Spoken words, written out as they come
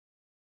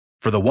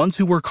For the ones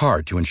who work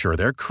hard to ensure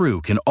their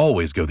crew can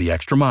always go the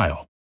extra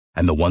mile,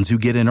 and the ones who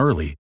get in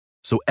early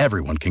so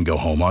everyone can go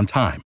home on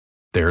time,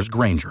 there's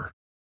Grainger,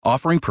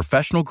 offering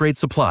professional-grade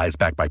supplies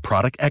backed by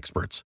product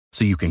experts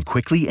so you can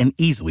quickly and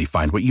easily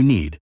find what you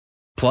need.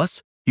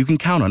 Plus, you can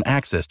count on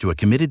access to a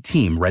committed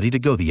team ready to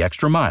go the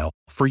extra mile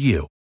for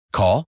you.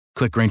 Call,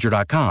 click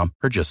Grainger.com,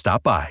 or just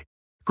stop by.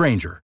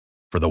 Grainger,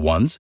 for the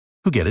ones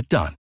who get it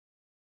done.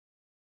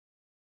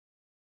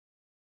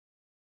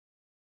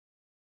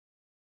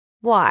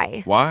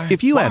 Why? Why?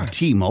 If you have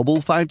T-Mobile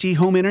 5G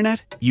home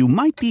internet, you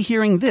might be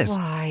hearing this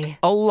Why?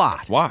 a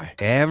lot. Why?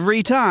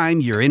 Every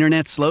time your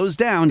internet slows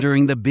down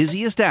during the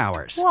busiest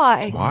hours.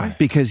 Why? Why?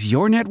 Because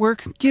your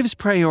network gives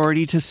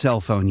priority to cell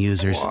phone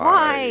users.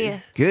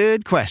 Why?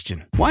 Good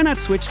question. Why not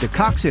switch to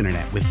Cox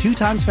Internet with 2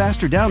 times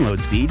faster download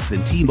speeds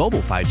than T-Mobile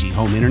 5G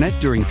home internet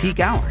during peak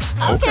hours?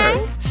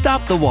 Okay.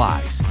 Stop the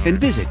whys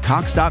and visit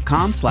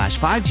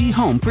cox.com/5G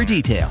home for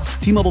details.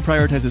 T-Mobile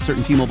prioritizes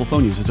certain T-Mobile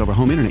phone users over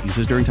home internet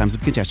users during times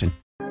of congestion.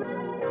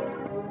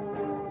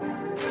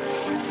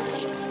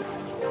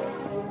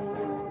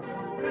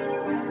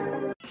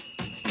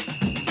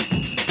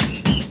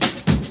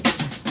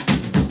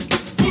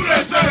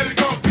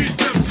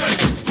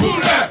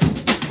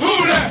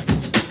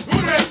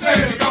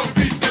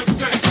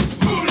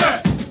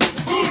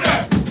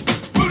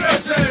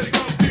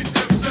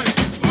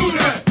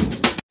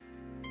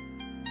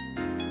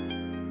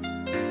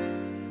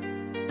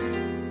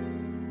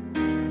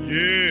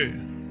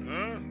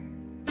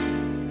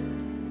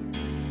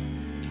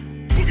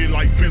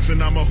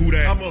 I'm a who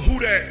that. I'm a who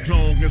that.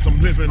 Long as I'm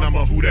living, I'm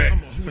a who that.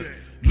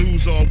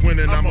 Lose or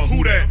winning, I'm a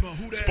who that.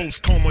 Sports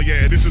coma,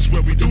 yeah, this is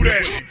where we do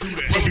that.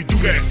 Where we do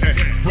that,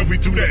 where we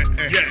do that,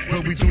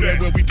 where we do that,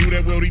 where we do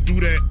that, where we do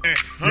that.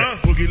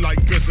 Boogie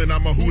like Benson,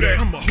 I'm a who that.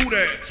 I'm a who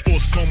that.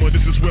 Sports coma,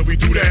 this is where we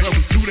do that. Where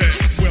we do that.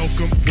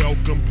 Welcome,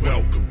 welcome,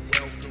 welcome.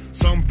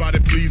 Somebody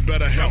please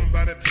better help.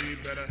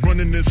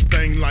 Running this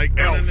thing like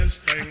Elf.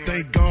 I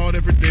thank God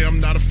every day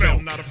I'm not a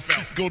felt.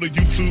 Go to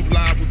YouTube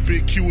Live with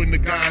Big Q and the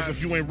guys.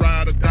 If you ain't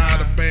ride or die,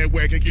 the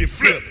bandwagon get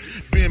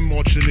flipped. Been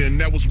marching in,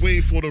 that was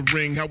way for the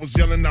ring. I was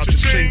yelling out your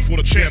chain for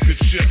the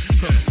championship.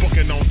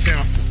 Bucking on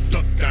town,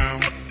 duck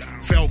down.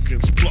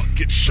 Falcons, pluck,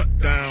 get shut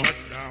down.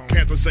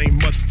 Panthers ain't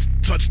much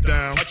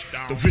touchdown.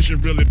 The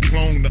vision really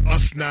belong to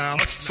us now.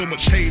 So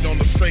much hate on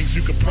the Saints,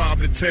 you could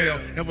probably tell.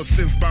 Ever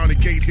since Bounty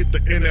Gate hit the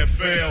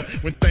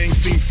NFL, when things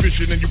seem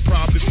fishy, then you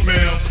probably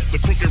smell the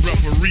crooked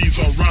referees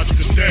on Roger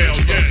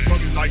Goodell. Yeah,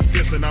 running like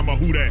this, and I'm a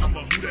who that.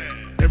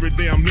 Every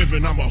day I'm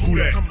living, I'm a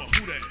who that.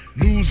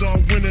 Lose or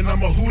winning,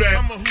 I'm a who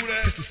that.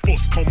 It's the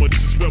sports coma,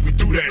 this is where we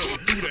do that.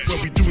 Where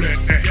we do that,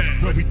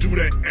 where we do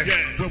that,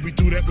 where we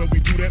do that, where we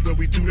do that, where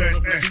we do that.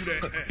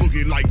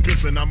 Boogie like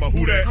this, and I'm a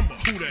who that.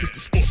 It's the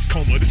sports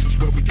coma, this is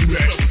where we do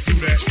that. You're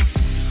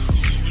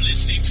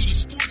listening to the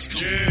Sports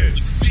Coma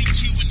with Big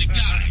Q and the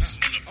guys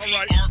on the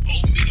PRO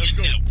Media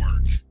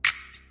Network.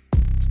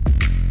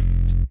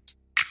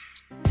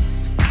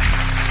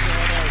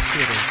 Shout out to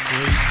the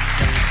great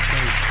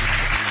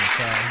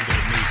Saint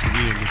Nation.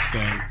 We in this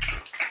thing.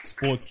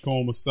 Sports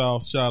Coma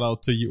South, shout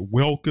out to you.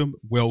 Welcome.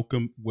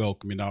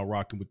 You're now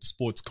rocking with the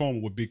Sports Coma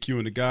with Big Q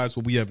and the guys,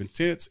 where we have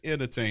intense,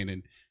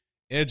 entertaining,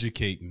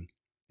 educating,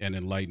 and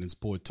enlightening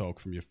sport talk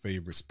from your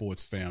favorite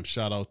sports fam.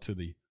 Shout out to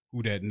the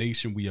Who Dat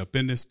Nation. We up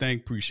in this thing.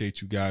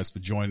 Appreciate you guys for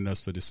joining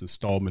us for this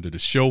installment of the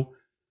show.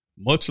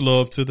 Much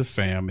love to the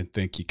fam, and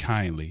thank you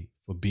kindly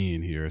for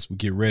being here as we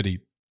get ready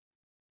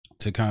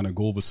to kind of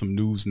go over some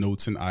news,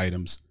 notes, and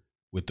items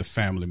with the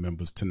family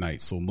members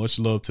tonight. So much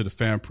love to the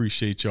fam.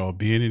 Appreciate y'all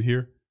being in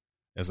here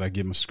as I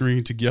get my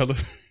screen together.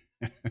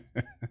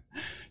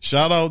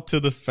 Shout out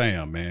to the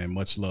fam, man.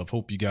 Much love.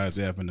 Hope you guys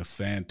are having a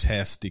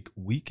fantastic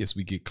week as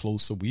we get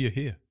closer. We are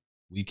here.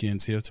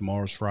 Weekend's here.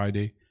 Tomorrow's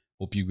Friday.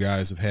 Hope you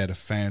guys have had a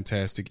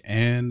fantastic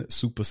and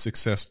super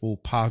successful,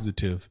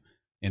 positive,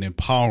 and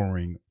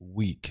empowering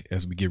week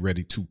as we get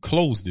ready to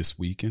close this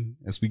week and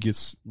as we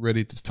get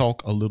ready to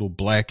talk a little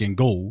black and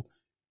gold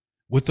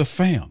with the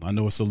fam. I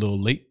know it's a little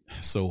late,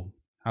 so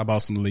how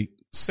about some late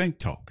Saint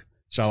talk?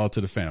 Shout out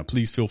to the fam.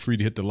 Please feel free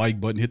to hit the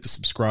like button, hit the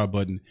subscribe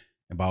button,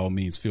 and by all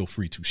means, feel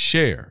free to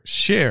share.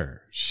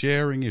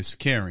 Sharing is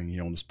caring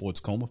here on the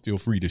Sports Coma. Feel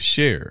free to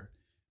share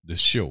the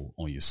show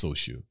on your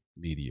social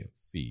media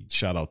feed.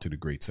 Shout out to the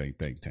great Saint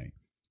Think Tank.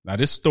 Now,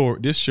 this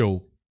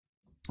show,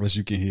 as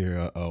you can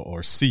hear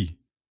or see,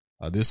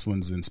 this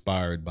one's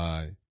inspired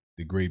by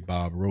the great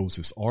Bob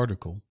Rose's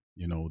article,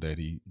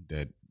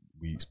 that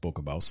we spoke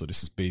about. So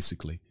this is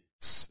basically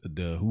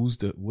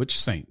which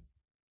saint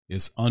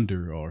is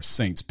under, or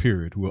saints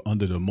period, who are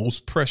under the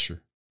most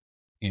pressure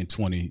in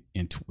 20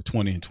 and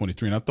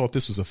 23. And I thought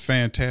this was a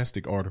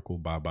fantastic article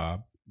by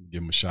Bob.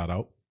 Give him a shout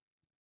out,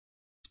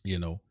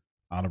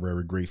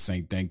 honorary great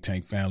Saint Think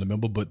Tank family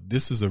member. But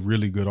this is a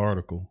really good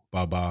article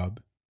by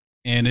Bob,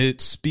 and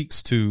it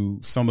speaks to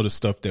some of the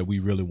stuff that we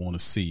really want to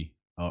see,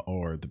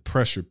 or the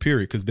pressure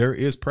period, because there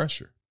is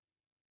pressure.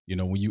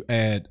 When you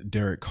add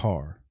Derek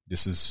Carr,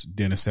 this is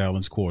Dennis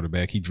Allen's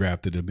quarterback. He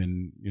drafted him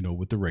in,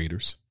 with the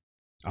Raiders,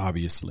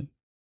 obviously.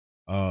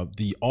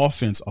 The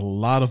offense, a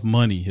lot of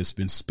money has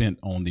been spent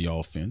on the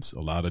offense.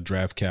 A lot of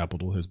draft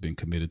capital has been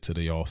committed to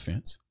the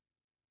offense.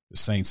 The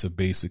Saints have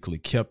basically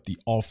kept the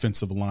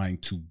offensive line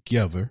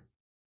together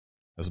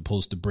as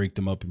opposed to break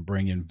them up and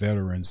bring in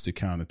veterans to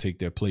kind of take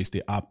their place.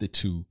 They opted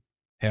to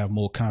have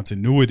more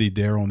continuity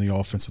there on the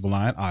offensive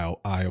line. I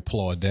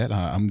applaud that.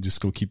 I'm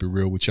just going to keep it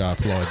real with you. I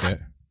applaud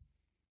that.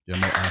 Yeah,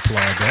 no, I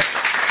applaud that.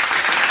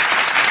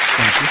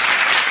 Thank you.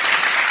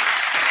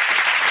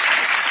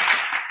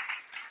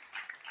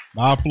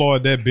 I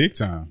applaud that big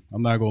time.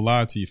 I'm not going to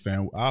lie to you,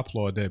 fam. I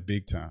applaud that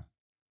big time.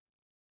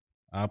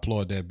 I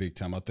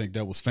think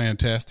that was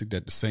fantastic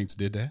that the Saints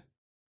did that.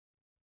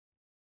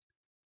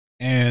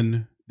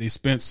 And they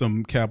spent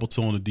some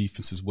capital on the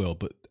defense as well.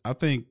 But I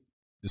think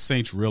the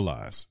Saints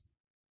realize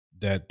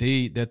that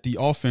the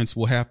offense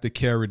will have to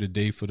carry the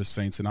day for the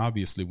Saints. And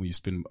obviously, when you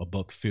spend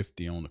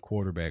 $150 on the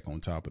quarterback on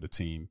top of the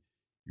team,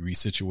 you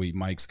resituate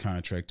Mike's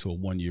contract to a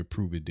 1-year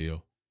prove-it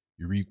deal.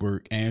 You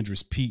rework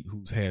Andrus Peat,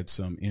 who's had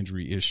some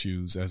injury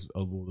issues as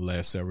over the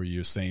last several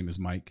years, same as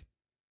Mike.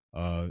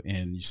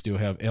 And you still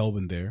have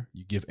Elvin there.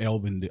 You give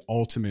Elvin the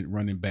ultimate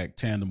running back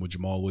tandem with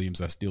Jamal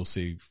Williams. I still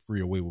say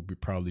Freeway will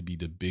probably be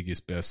the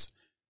biggest, best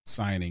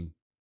signing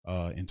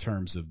in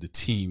terms of the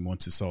team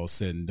once it's all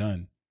said and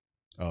done.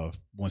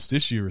 Once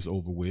this year is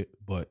over with,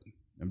 but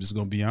I'm just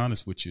going to be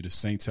honest with you. The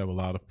Saints have a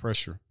lot of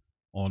pressure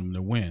on them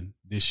to win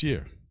this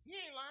year. You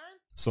ain't lying.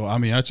 So, I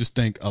mean, I just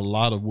think a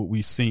lot of what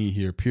we've seen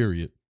here,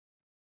 period,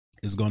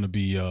 is going to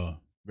be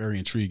very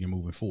intriguing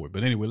moving forward.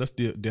 But anyway, let's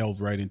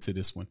delve right into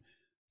this one.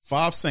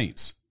 5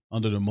 Saints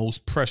under the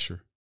most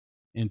pressure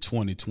in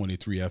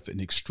 2023 after an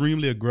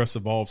extremely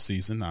aggressive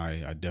offseason.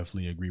 I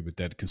definitely agree with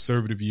that.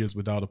 Conservative years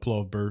without a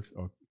playoff berth,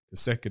 or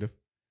consecutive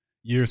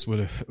years with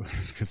a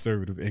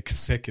conservative and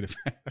consecutive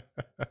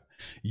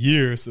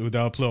years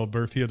without a playoff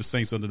berth. Here, the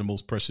Saints under the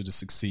most pressure to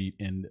succeed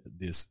in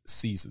this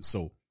season.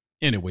 So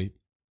anyway,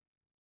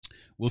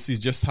 we'll see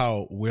just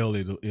how well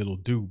it'll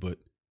do. But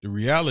the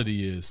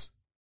reality is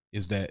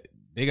that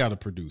they got to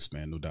produce,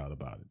 man, no doubt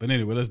about it. But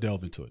anyway, let's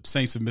delve into it.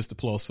 Saints have missed the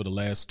playoffs for the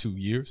last 2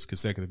 years,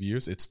 consecutive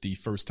years. It's the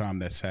first time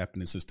that's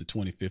happening since the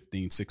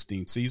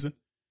 2015-16 season.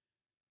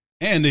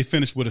 And they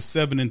finished with a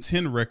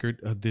 7-10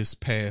 record this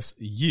past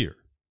year.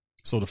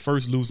 So the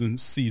first losing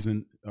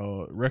season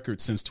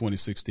record since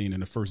 2016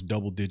 and the first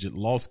double-digit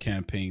loss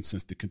campaign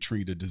since the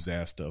Katrina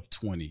disaster of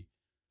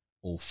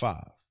 2005.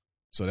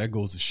 So that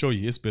goes to show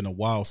you it's been a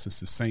while since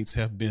the Saints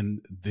have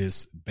been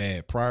this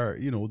bad. Prior,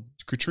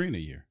 Katrina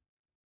year.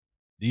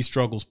 These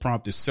struggles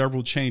prompted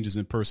several changes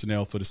in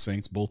personnel for the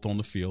Saints, both on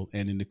the field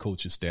and in the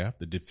coaching staff.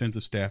 The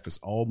defensive staff is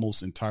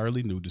almost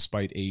entirely new,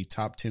 despite a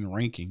top 10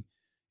 ranking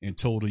in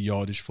total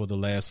yardage for the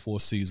last 4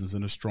 seasons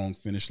and a strong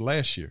finish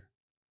last year.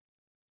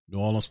 New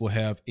Orleans will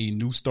have a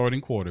new starting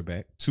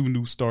quarterback, 2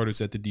 new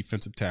starters at the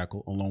defensive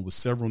tackle, along with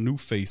several new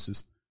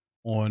faces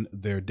on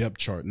their depth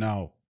chart.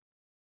 Now,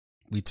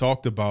 we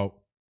talked about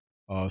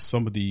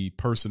some of the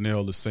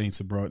personnel the Saints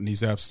have brought, and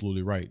he's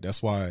absolutely right.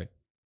 That's why,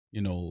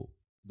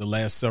 the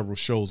last several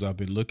shows I've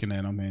been looking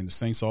at, the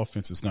Saints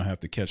offense is going to have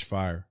to catch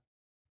fire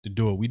to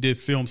do it. We did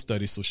film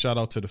studies, so shout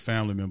out to the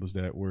family members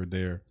that were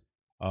there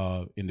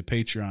in the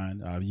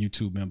Patreon,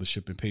 YouTube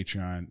membership and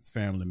Patreon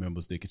family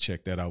members. They could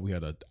check that out. We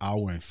had an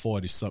hour and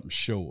 40-something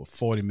show, a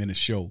 40-minute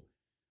show.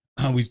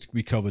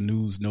 We covered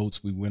news,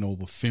 notes. We went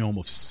over film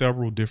of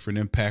several different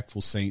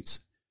impactful Saints,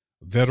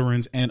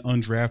 veterans and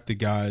undrafted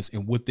guys,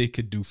 and what they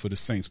could do for the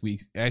Saints. We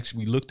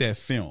looked at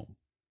film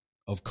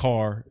of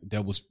Carr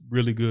that was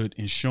really good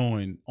in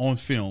showing on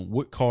film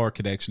what Carr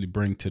could actually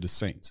bring to the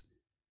Saints.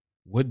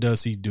 What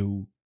does he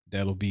do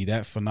that'll be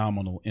that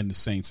phenomenal in the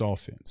Saints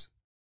offense?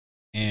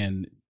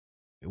 And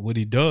what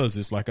he does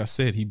is, like I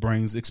said, he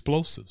brings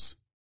explosives.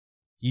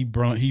 He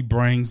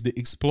brings the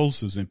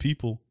explosives, and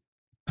people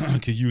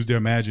can use their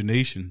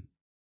imagination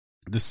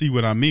to see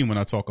what I mean when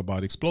I talk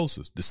about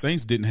explosives. The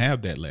Saints didn't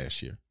have that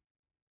last year.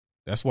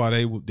 That's why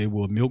they were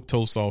a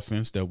milquetoast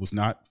offense that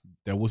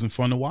wasn't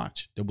fun to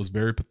watch. That was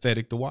very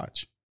pathetic to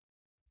watch.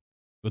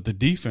 But the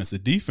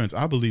defense,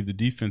 I believe the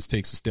defense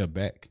takes a step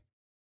back.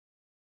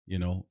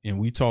 And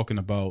we talking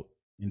about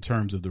in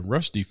terms of the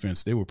rush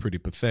defense, they were pretty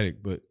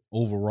pathetic. But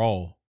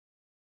overall,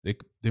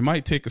 they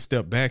might take a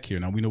step back here.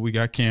 Now, we know we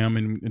got Cam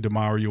and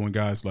DeMario and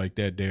guys like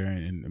that there,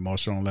 and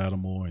Marshawn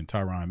Lattimore and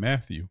Tyrann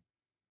Mathieu.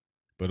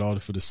 But in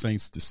order for the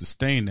Saints to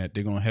sustain that,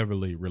 they're going to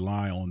heavily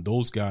rely on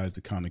those guys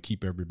to kind of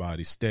keep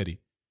everybody steady,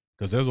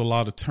 because there's a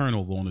lot of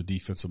turnover on the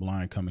defensive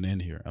line coming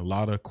in here. A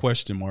lot of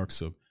question marks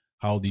of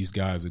how these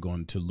guys are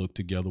going to look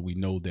together. We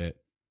know that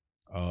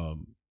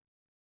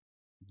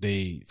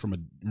they, from a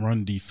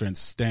run defense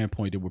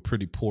standpoint, they were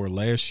pretty poor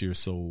last year.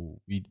 So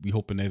we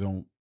hoping they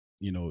don't,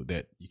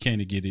 that you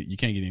can't get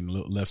any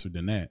lesser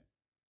than that.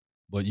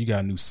 But you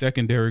got a new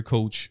secondary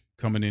coach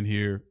coming in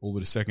here over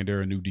the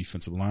secondary, a new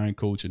defensive line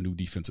coach, a new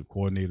defensive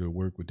coordinator to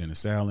work with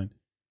Dennis Allen.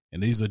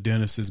 And these are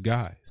Dennis's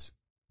guys.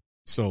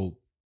 So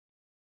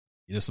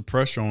there's a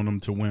pressure on them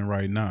to win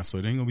right now. So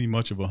it ain't going to be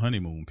much of a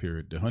honeymoon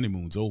period. The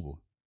honeymoon's over. All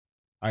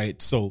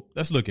right, so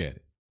let's look at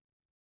it.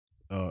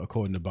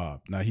 according to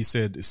Bob. Now, he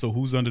said, so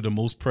who's under the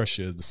most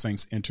pressure as the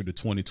Saints enter the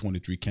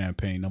 2023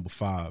 campaign? Number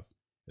 5,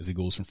 as it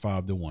goes from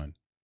 5 to 1,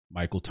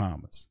 Michael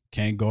Thomas.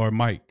 Can't guard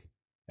Mike.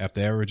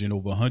 After averaging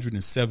over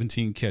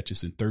 117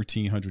 catches and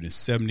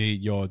 1,378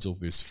 yards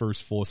over his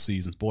first 4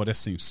 seasons. Boy, that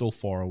seems so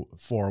far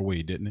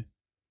away, didn't it?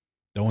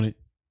 Don't it?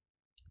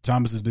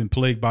 Thomas has been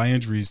plagued by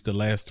injuries the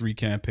last 3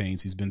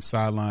 campaigns. He's been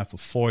sidelined for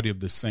 40 of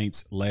the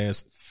Saints'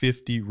 last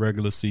 50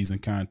 regular season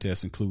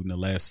contests, including the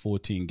last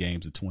 14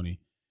 games of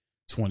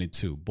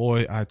 2022.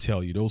 Boy, I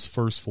tell you, those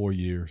first 4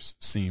 years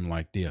seem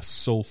like they are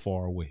so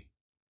far away.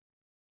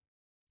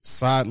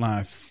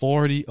 Sidelined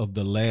 40 of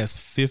the last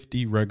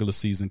 50 regular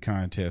season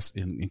contests,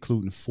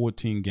 including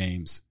 14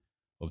 games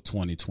of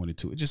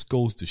 2022. It just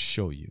goes to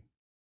show you,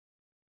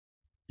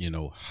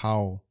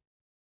 how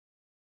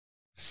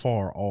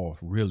far off,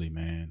 really,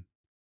 man,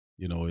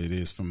 it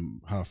is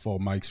from how far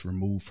Mike's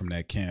removed from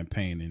that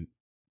campaign. And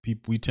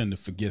we tend to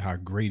forget how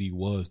great he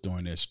was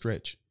during that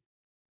stretch.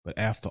 But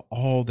after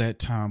all that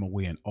time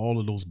away and all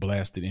of those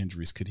blasted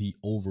injuries, could he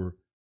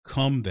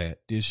overcome that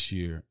this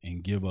year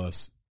and give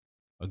us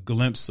a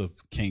glimpse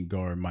of can't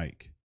guard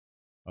Mike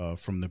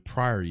from the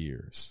prior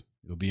years?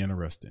 It'll be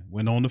interesting.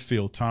 When on the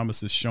field,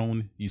 Thomas has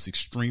shown he's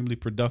extremely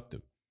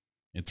productive.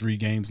 In 3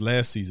 games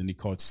last season, he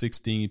caught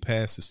 16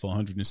 passes for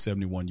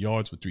 171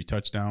 yards with 3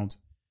 touchdowns.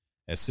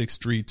 At 6'3",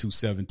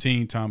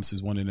 217, Thomas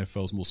is one of the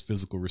NFL's most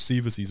physical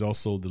receivers. He's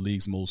also the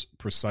league's most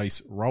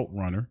precise route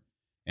runner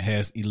and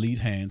has elite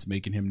hands,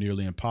 making him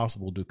nearly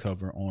impossible to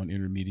cover on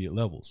intermediate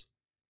levels.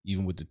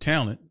 Even with the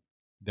talent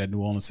that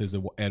New Orleans has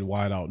at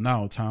wide out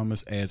now,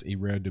 Thomas adds a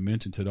rare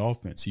dimension to the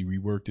offense. He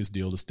reworked his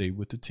deal to stay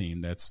with the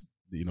team. That's,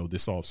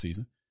 this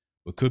offseason,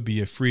 but could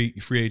be a free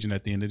agent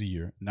at the end of the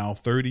year. Now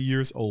 30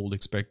 years old,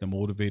 expect the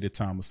motivated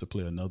Thomas to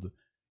play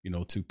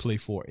to play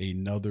for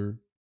another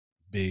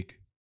big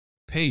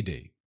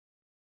payday.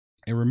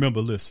 And remember,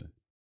 listen,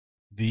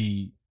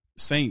 the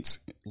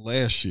Saints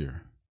last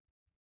year,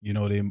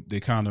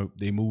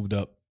 they moved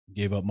up,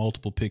 gave up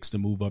multiple picks to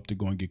move up to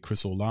go and get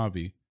Chris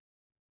Olave,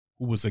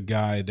 who was a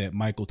guy that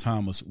Michael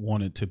Thomas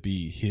wanted to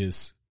be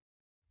his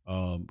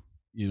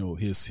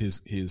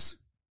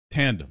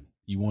tandem.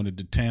 He wanted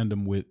to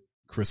tandem with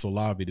Chris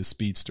Olave, the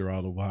speedster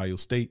out of Ohio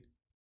State,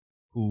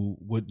 who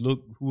would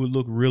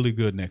look really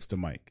good next to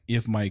Mike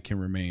if Mike can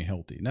remain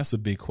healthy. And that's a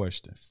big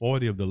question.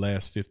 40 of the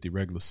last 50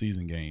 regular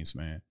season games,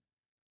 man.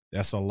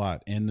 That's a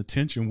lot. And the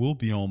tension will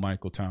be on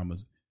Michael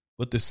Thomas.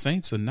 But the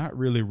Saints are not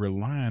really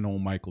relying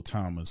on Michael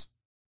Thomas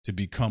to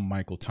become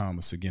Michael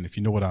Thomas again, if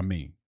you know what I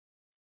mean.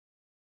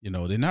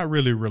 They're not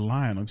really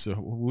relying on him. So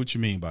what you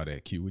mean by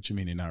that, Q? What you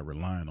mean they're not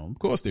relying on him? Of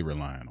course they're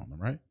relying on him,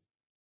 right?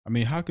 I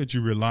mean, how could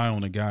you rely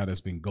on a guy that's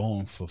been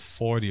gone for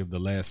 40 of the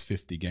last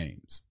 50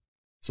 games?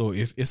 So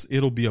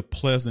it'll be a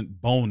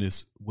pleasant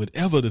bonus,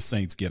 whatever the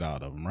Saints get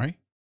out of him, right?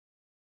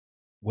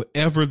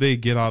 Whatever they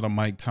get out of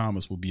Mike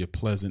Thomas will be a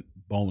pleasant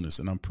bonus.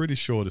 And I'm pretty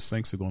sure the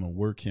Saints are going to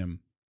work him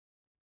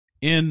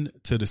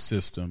into the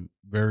system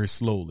very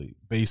slowly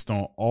based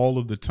on all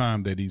of the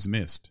time that he's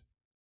missed.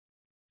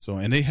 So,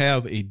 and they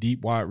have a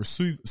deep wide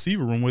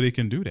receiver room where they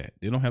can do that.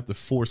 They don't have to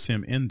force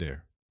him in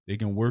there. They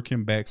can work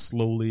him back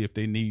slowly if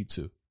they need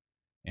to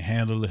and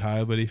handle it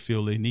however they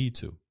feel they need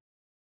to.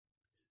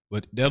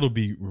 But that'll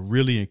be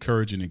really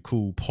encouraging and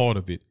cool part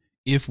of it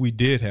if we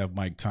did have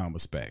Mike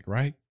Thomas back,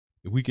 right?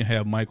 If we can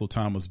have Michael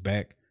Thomas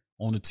back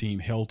on the team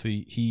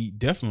healthy, he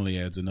definitely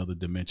adds another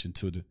dimension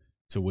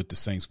to what the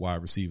Saints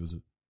wide receivers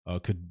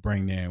could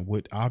bring in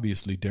with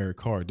obviously Derek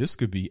Carr. This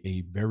could be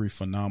a very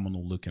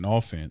phenomenal looking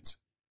offense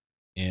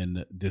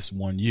in this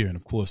 1 year. And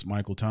of course,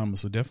 Michael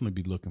Thomas will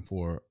definitely be looking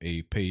for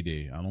a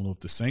payday. I don't know if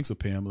the Saints will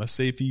pay him. Let's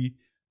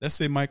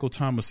say Michael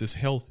Thomas is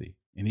healthy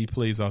and he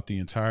plays out the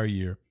entire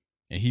year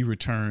and he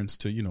returns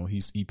to,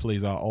 he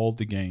plays out all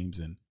the games.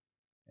 And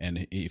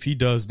if he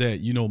does that,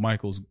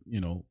 Michael's,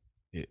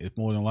 it's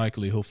more than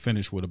likely he'll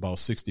finish with about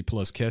 60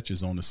 plus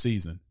catches on the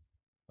season,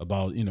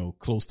 about,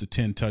 close to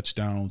 10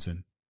 touchdowns.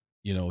 And,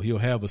 he'll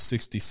have a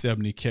 60,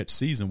 70 catch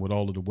season with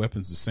all of the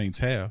weapons the Saints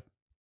have,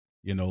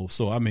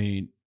 so, I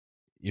mean,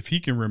 if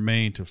he can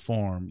remain to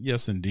form,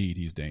 yes, indeed,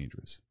 he's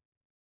dangerous.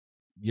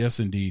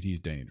 Yes, indeed, he's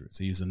dangerous.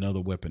 He's another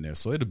weapon there.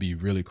 So it'll be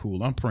really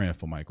cool. I'm praying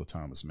for Michael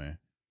Thomas, man,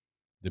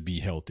 to be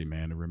healthy,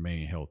 man, to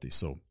remain healthy.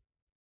 So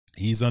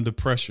he's under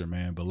pressure,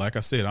 man. But like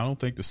I said, I don't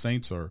think the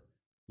Saints are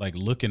like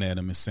looking at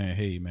him and saying,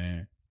 hey,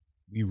 man,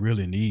 we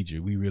really need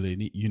you. We really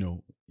need,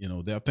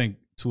 I think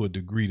to a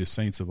degree the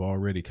Saints have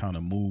already kind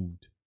of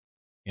moved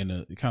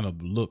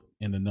look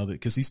in another,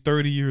 because he's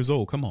 30 years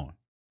old. Come on.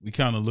 They're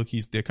kind of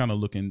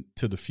looking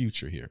to the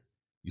future here.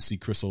 You see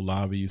Chris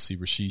Olave, you see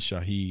Rashid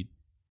Shaheed,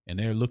 and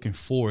they're looking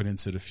forward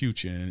into the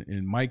future.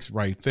 And Mike's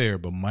right there,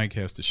 but Mike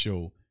has to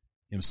show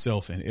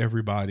himself and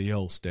everybody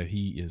else that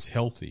he is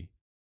healthy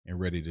and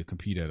ready to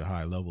compete at a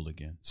high level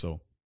again. So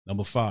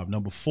number 5.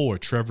 Number 4,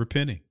 Trevor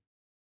Penning,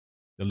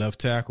 the left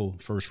tackle,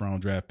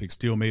 first-round draft pick,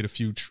 still made a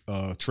few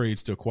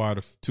trades to acquire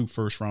the 2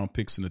 first-round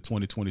picks in the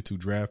 2022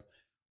 draft.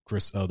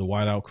 The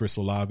wideout Chris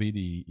Olave,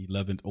 the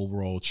 11th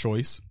overall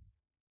choice,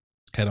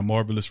 had a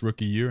marvelous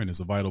rookie year and is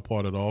a vital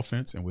part of the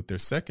offense. And with their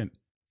second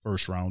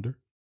first rounder.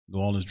 New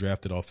Orleans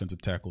drafted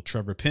offensive tackle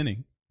Trevor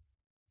Penning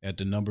at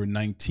the number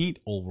 19th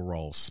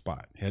overall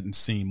spot. Hadn't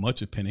seen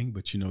much of Penning,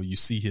 but you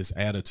see his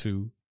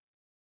attitude,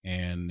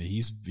 and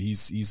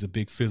he's a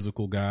big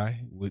physical guy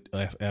with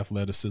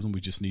athleticism.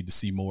 We just need to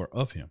see more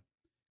of him.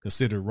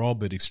 Considered raw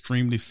but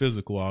extremely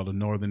physical out of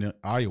northern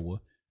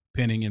Iowa,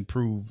 Penning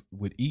improved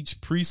with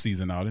each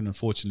preseason outing.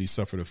 Unfortunately,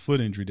 suffered a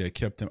foot injury that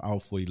kept him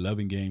out for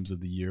 11 games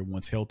of the year.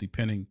 Once healthy,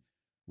 Penning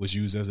was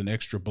used as an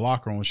extra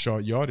blocker on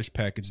short yardage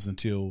packages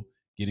until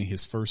getting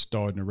his first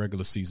start in the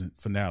regular season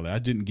finale. I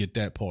didn't get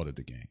that part of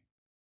the game.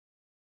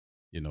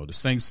 The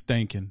Saints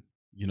stinking.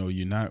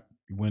 You're not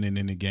winning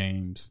any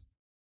games.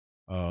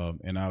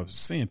 And I was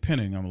saying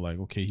Penning, I'm like,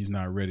 okay, he's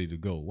not ready to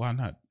go. Why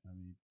not?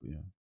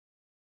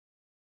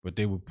 But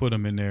they would put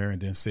him in there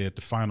and then say at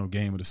the final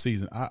game of the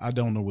season, I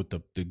don't know what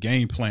the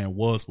game plan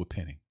was with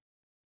Penning.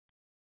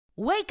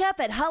 Wake up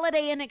at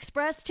Holiday Inn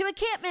Express to a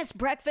can't-miss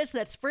breakfast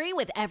that's free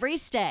with every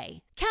stay.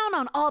 Count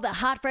on all the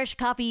hot, fresh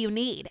coffee you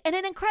need and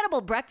an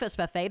incredible breakfast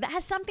buffet that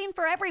has something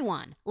for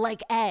everyone,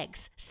 like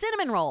eggs,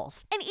 cinnamon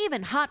rolls, and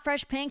even hot,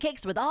 fresh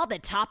pancakes with all the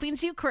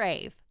toppings you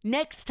crave.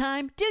 Next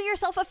time, do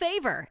yourself a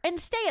favor and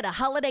stay at a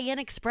Holiday Inn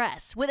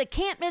Express with a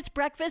can't-miss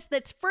breakfast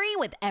that's free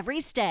with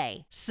every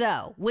stay.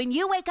 So, when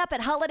you wake up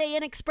at Holiday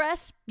Inn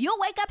Express, you'll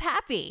wake up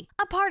happy.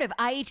 A part of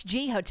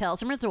IHG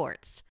Hotels and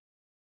Resorts.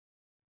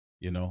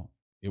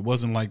 It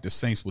wasn't like the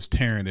Saints was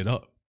tearing it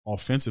up,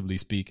 offensively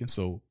speaking.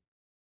 So,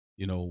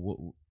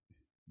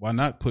 why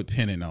not put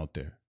Penning out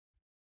there?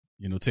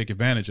 Take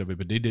advantage of it.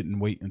 But they didn't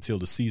wait until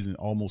the season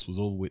almost was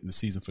over with in the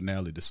season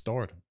finale to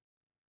start him.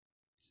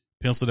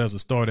 Penciled as a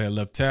starter at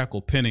left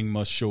tackle, Penning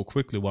must show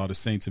quickly while the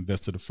Saints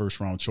invested a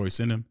first-round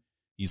choice in him.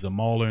 He's a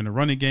mauler in the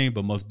running game,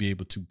 but must be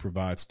able to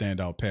provide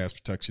standout pass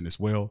protection as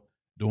well.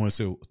 Doing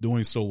so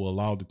will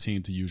allow the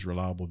team to use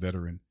reliable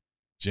veteran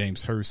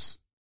James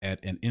Hurst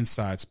at an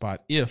inside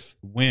spot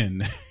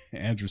when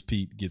Andrews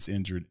Pete gets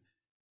injured,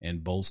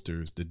 and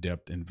bolsters the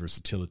depth and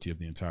versatility of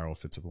the entire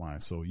offensive line.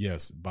 So,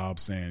 yes,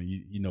 Bob's saying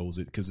he knows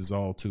it because it's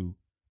all too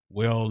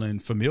well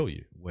and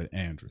familiar with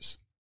Andrews.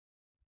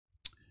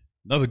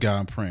 Another guy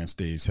I'm praying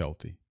stays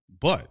healthy.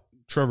 But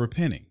Trevor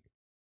Penning,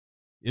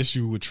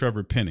 issue with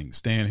Trevor Penning,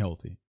 staying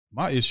healthy.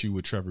 My issue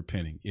with Trevor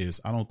Penning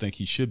is I don't think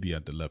he should be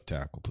at the left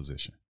tackle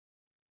position.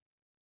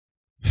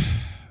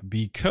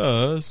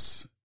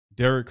 Because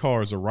Derek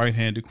Carr is a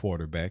right-handed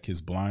quarterback.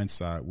 His blind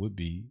side would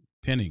be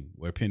Penning,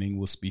 where Penning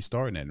will be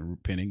starting at.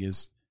 And Penning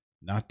is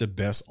not the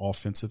best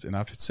offensive, and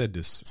I've said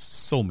this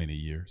so many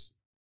years.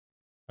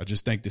 I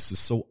just think this is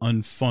so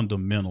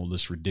unfundamental,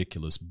 it's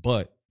ridiculous,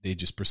 but they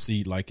just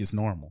proceed like it's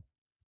normal.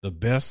 The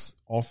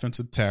best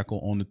offensive tackle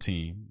on the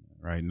team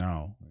right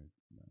now,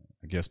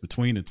 I guess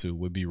between the two,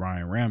 would be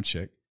Ryan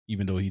Ramczyk,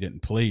 even though he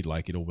didn't play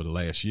like it over the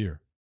last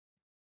year.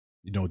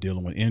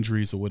 Dealing with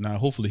injuries or whatnot.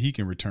 Hopefully he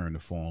can return to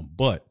form,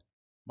 but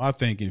my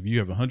thinking, if you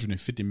have a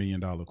 $150 million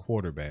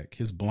quarterback,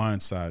 his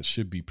blind side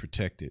should be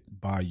protected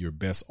by your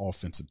best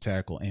offensive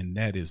tackle, and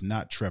that is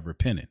not Trevor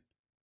Penning.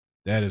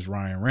 That is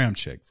Ryan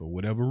Ramczyk. For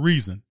whatever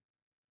reason,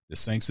 the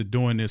Saints are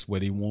doing this where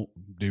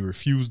they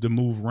refuse to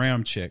move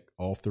Ramczyk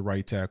off the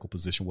right tackle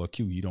position. Well,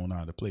 Q, you don't know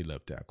how to play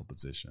left tackle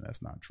position.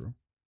 That's not true.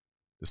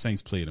 The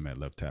Saints played him at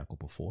left tackle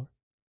before.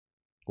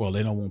 Well,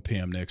 they don't want to pay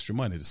him the extra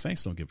money. The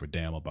Saints don't give a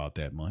damn about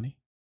that money,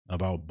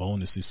 about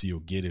bonuses he'll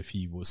get if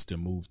he was to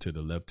move to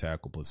the left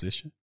tackle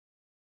position.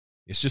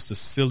 It's just a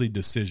silly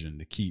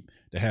decision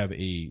to have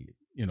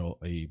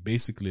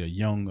basically a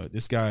young,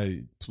 this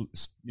guy,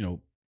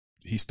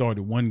 he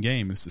started one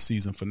game. It's the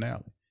season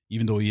finale.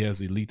 Even though he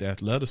has elite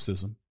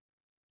athleticism,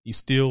 he's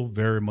still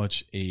very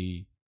much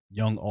a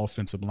young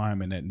offensive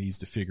lineman that needs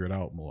to figure it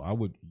out more. I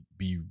would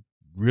be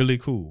really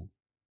cool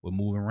with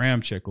moving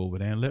Ramczyk over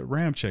there and let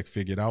Ramczyk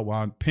figure it out,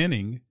 while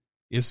Penning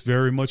is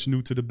very much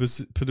new to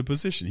the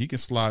position. He can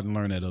slide and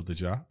learn that other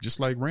job, just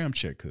like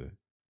Ramczyk could.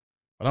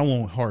 But I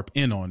won't harp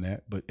in on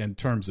that. But in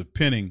terms of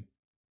Penning,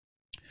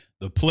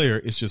 the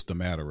player, it's just a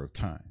matter of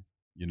time.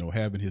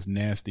 Having his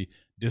nasty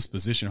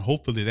disposition,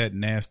 hopefully that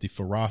nasty,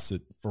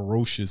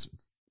 ferocious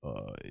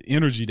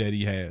energy that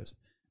he has,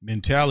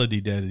 mentality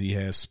that he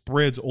has,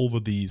 spreads over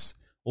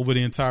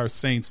the entire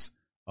Saints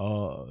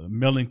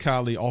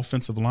melancholy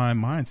offensive line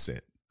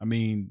mindset. I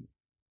mean,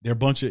 they're a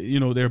bunch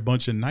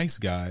of nice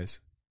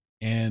guys,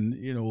 and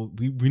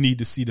we need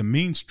to see the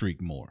mean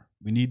streak more.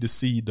 We need to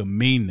see the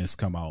meanness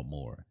come out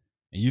more.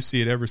 And you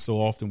see it ever so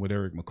often with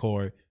Eric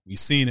McCoy. We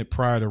seen it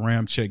prior to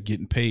Ramczyk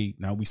getting paid.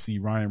 Now we see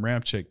Ryan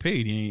Ramczyk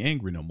paid. He ain't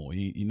angry no more.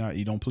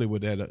 He don't play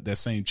with that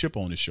same chip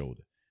on his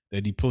shoulder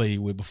that he played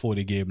with before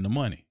they gave him the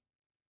money.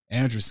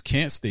 Andrews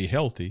can't stay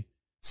healthy.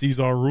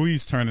 Cesar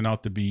Ruiz turning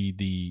out to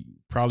be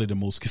probably the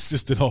most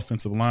consistent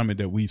offensive lineman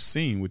that we've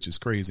seen, which is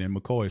crazy. And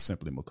McCoy is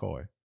simply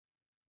McCoy.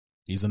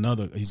 He's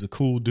a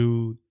cool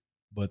dude.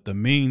 But the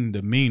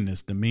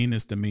meanness.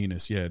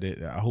 Yeah,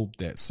 I hope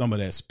that some of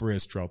that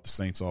spreads throughout the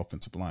Saints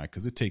offensive line,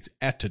 because it takes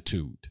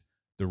attitude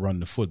to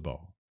run the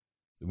football.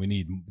 So we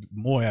need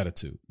more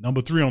attitude. Number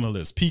 3 on the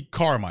list, Pete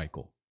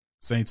Carmichael,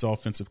 Saints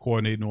offensive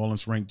coordinator. New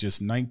Orleans ranked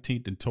just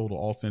 19th in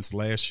total offense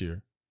last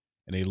year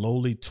and a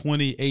lowly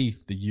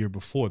 28th the year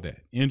before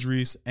that.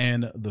 Injuries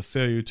and the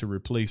failure to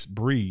replace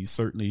Breeze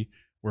certainly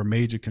were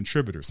major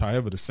contributors.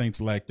 However, the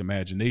Saints lacked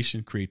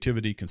imagination,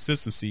 creativity,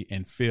 consistency,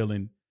 and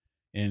failing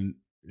in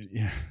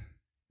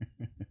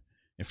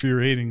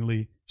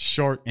infuriatingly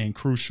short and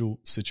crucial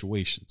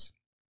situations.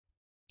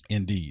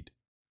 Indeed.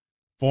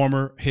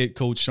 Former head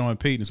coach Sean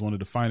Payton is one of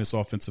the finest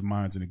offensive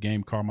minds in the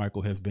game.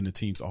 Carmichael has been the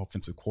team's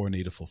offensive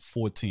coordinator for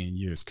 14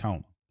 years,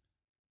 count.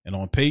 And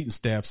on Payton's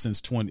staff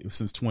since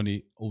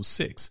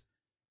 2006.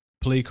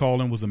 Play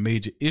calling was a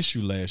major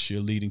issue last year,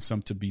 leading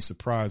some to be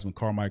surprised when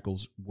Carmichael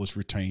was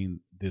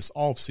retained this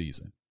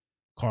offseason.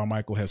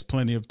 Carmichael has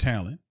plenty of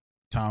talent.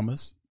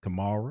 Thomas,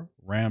 Kamara,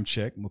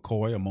 Ramczyk,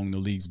 McCoy among the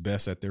league's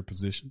best at their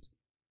positions.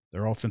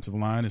 Their offensive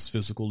line is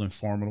physical and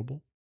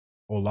formidable.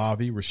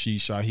 Olavi, Rashid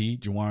Shaheed,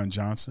 Juwan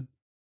Johnson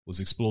was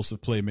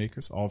explosive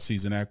playmakers.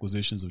 Offseason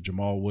acquisitions of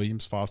Jamal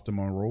Williams, Foster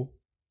Monroe,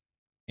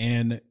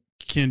 and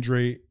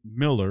Kendre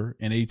Miller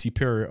and A.T.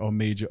 Perry are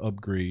major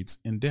upgrades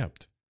in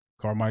depth.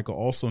 Carmichael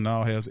also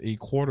now has a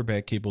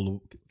quarterback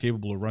capable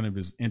of running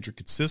his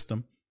intricate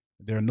system.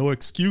 There are no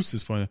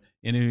excuses for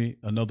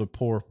another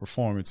poor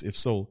performance. If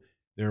so,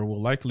 there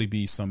will likely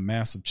be some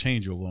massive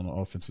changeover on the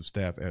offensive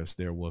staff as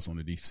there was on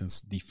the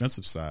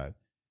defensive side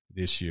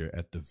this year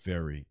at the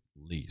very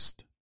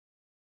least.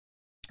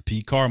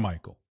 Pete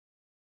Carmichael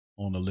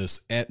on the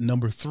list at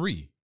number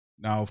 3.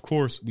 Now, of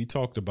course, we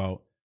talked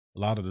about a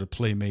lot of the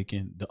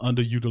playmaking. The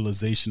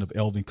underutilization of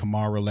Elvin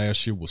Kamara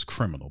last year was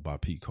criminal by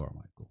Pete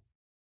Carmichael.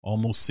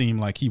 Almost seemed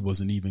like he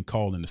wasn't even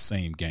calling the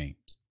same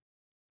games.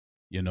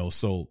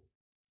 So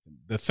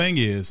the thing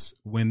is,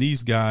 when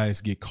these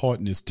guys get caught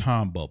in this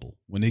time bubble,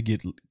 when they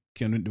get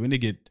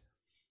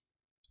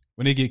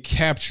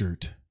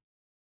captured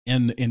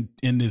in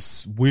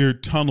this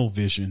weird tunnel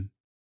vision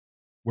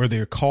where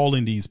they're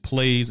calling these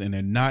plays and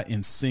they're not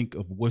in sync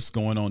of what's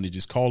going on, they're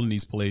just calling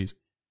these plays,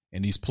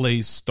 and these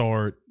plays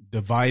start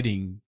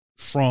dividing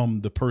from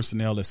the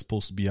personnel that's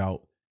supposed to be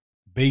out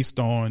based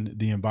on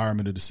the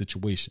environment of the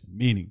situation.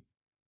 Meaning,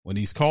 when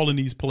he's calling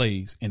these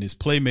plays and his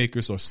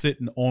playmakers are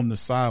sitting on the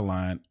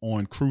sideline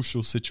on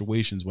crucial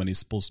situations when he's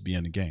supposed to be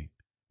in the game.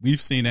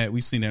 We've seen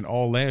that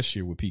all last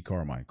year with Pete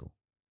Carmichael.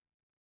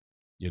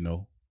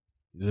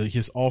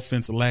 His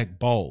offense lacked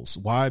balls.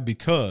 Why?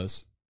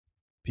 Because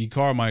Pete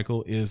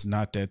Carmichael is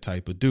not that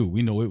type of dude.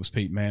 We know it was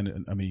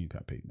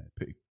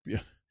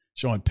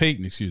Sean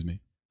Payton,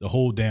 the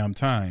whole damn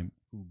time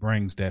who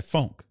brings that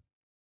funk.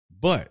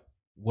 But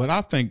what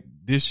I think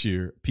this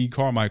year, Pete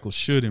Carmichael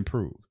should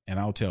improve, and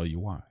I'll tell you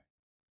why.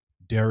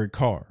 Derek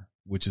Carr,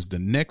 which is the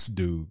next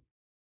dude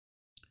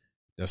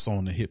that's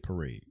on the hit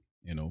parade.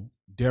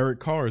 Derek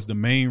Carr is the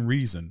main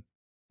reason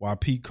why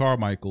Pete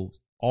Carmichael's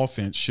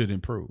offense should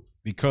improve,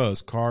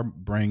 because Carr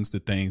brings the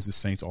things the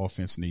Saints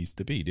offense needs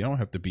to be. They don't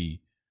have to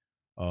be,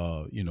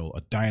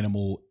 a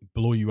dynamo,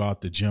 blow you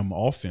out the gym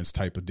offense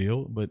type of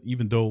deal. But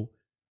even though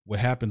what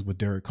happens with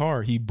Derek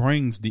Carr, he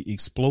brings the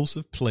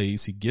explosive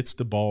plays. He gets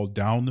the ball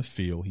down the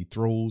field. He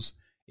throws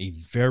a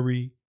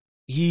very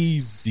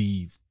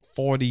easy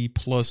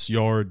 40-plus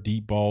yard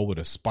deep ball with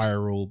a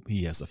spiral.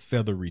 He has a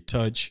feathery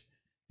touch,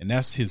 and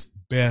that's his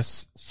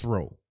best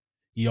throw.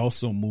 He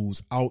also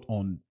moves out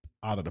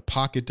of the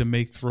pocket to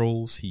make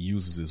throws. He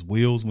uses his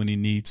wheels when he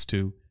needs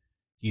to.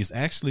 He's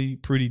actually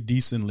pretty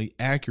decently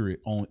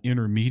accurate on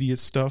intermediate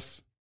stuff.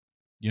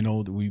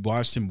 We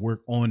watched him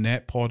work on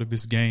that part of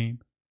his game.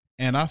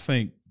 And I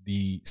think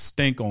the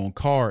stink on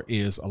Carr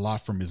is a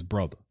lot from his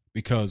brother,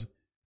 because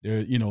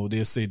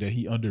they'll say that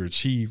he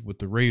underachieved with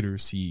the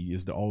Raiders. He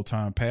is the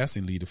all-time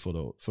passing leader for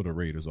the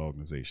Raiders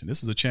organization.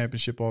 This is a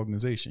championship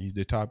organization. He's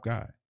their top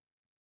guy.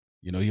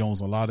 He owns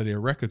a lot of their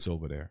records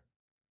over there,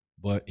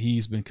 but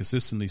he's been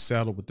consistently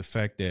saddled with the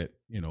fact that,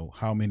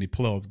 how many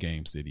playoff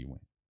games did he win?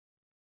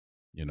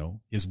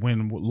 His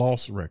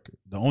win-loss record.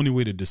 The only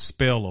way to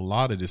dispel a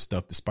lot of this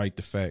stuff, despite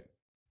the fact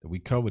that we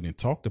covered and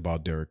talked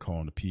about Derek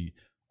Carr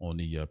on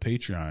the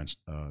Patreon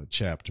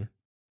chapter.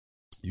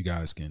 You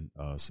guys can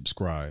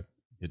subscribe,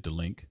 hit the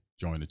link,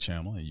 join the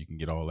channel, and you can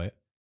get all that.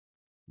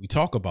 We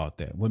talk about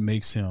that. What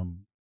makes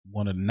him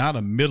not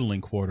a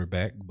middling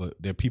quarterback, but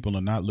that people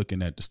are not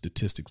looking at the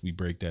statistics. We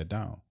break that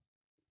down.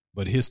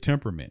 But his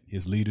temperament,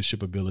 his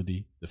leadership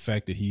ability, the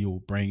fact that he'll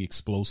bring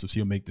explosives,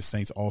 he'll make the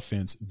Saints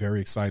offense very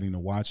exciting to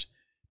watch,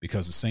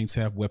 because the Saints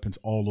have weapons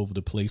all over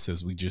the place,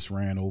 as we just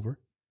ran over,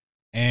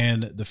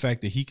 and the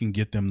fact that he can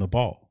get them the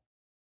ball.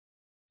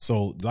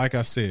 So, like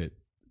I said,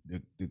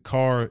 the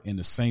Carr in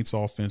the Saints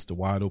offense, the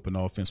wide open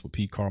offense with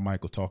Pete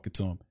Carmichael talking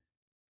to him,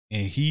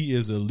 and he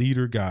is a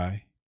leader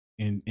guy,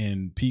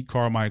 and Pete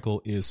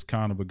Carmichael is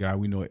kind of a guy,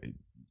 we know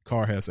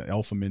Carr has an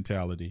alpha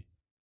mentality.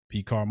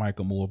 Pete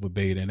Carmichael more of a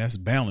beta, and that's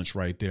balance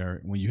right there.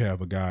 When you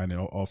have a guy and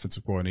an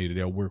offensive coordinator,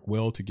 they'll work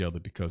well together,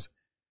 because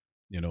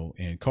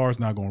and Carr's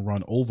not going to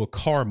run over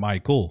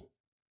Carmichael.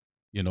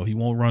 He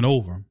won't run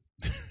over him.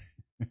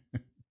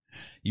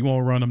 He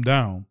won't run him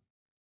down,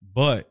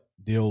 but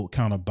they'll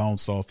kind of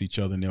bounce off each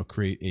other, and they'll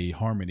create a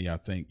harmony, I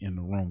think, in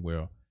the room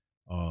where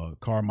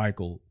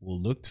Carmichael will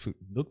look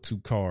to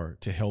Carr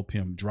to help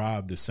him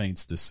drive the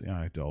Saints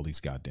to all these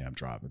goddamn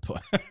driving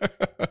play.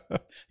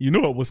 You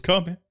knew it was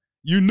coming.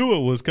 You knew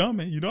it was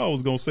coming. You know I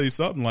was going to say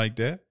something like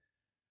that.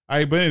 All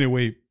right, but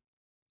anyway,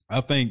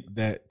 I think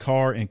that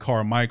Carr and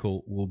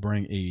Carmichael will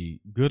bring a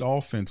good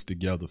offense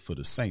together for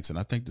the Saints, and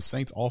I think the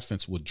Saints'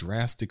 offense will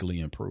drastically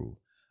improve.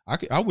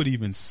 I would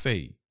even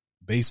say,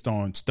 based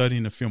on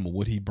studying the film of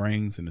what he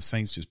brings and the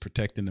Saints just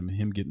protecting him and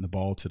him getting the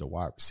ball to the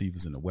wide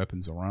receivers and the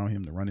weapons around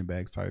him, the running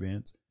backs, tight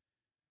ends,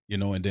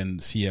 and then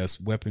he has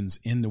weapons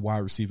in the wide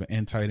receiver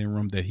and tight end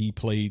room that he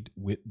played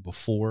with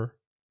before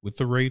with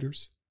the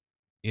Raiders.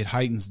 It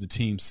heightens the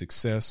team's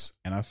success.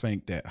 And I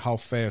think that how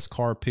fast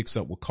Carr picks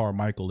up what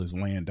Carmichael is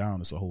laying down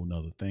is a whole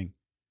nother thing.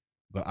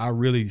 But I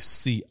really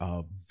see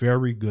a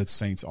very good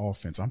Saints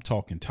offense. I'm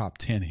talking top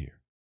 10 here.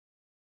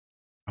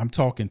 I'm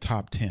talking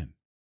top 10.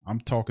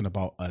 I'm talking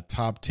about a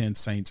top 10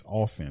 Saints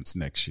offense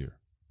next year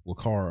with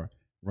Carr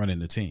running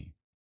the team,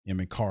 him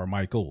and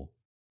Carmichael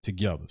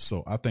together.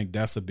 So I think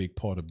that's a big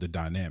part of the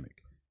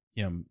dynamic,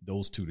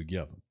 those two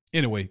together.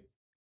 Anyway,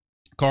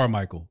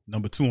 Carmichael,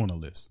 number 2 on the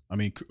list.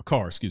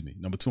 Carr,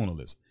 number 2 on the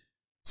list.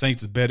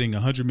 Saints is betting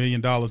 $100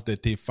 million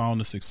that they found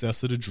the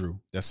successor to Drew.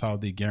 That's how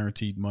they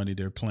guaranteed money.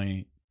 They're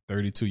playing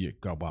 32-year.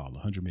 Wow,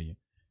 $100 million.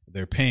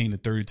 They're paying the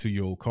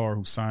 32-year-old Carr,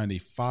 who signed a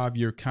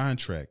 5-year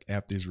contract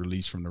after his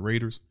release from the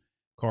Raiders.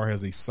 Carr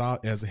has a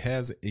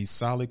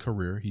solid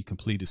career. He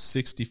completed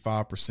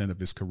 65% of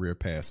his career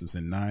passes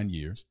in 9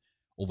 years,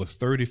 over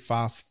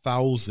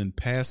 35,000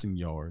 passing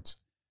yards,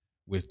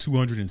 with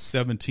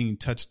 217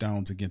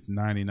 touchdowns against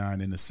 99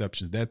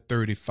 interceptions. That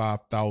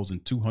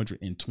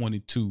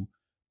 35,222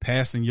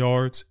 passing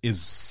yards is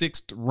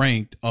 6th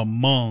ranked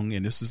among,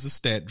 and this is a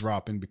stat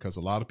dropping because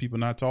a lot of people are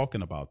not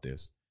talking about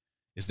this,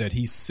 is that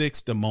he's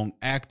 6th among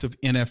active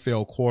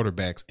NFL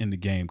quarterbacks in the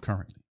game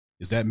currently.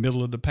 Is that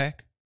middle of the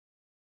pack?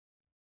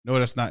 No,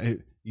 that's not.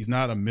 He's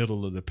not a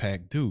middle of the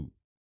pack dude.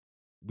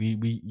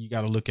 You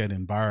got to look at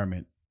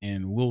environment,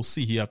 and we'll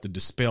see. He have to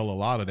dispel a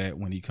lot of that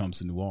when he comes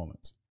to New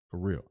Orleans, for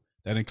real.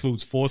 That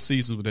includes 4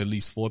 seasons with at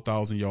least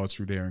 4,000 yards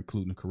through there,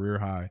 including a career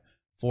high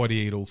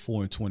 48,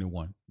 04, and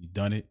 21. He's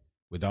done it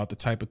without the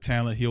type of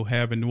talent he'll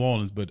have in New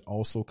Orleans, but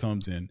also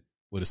comes in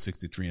with a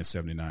 63 and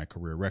 79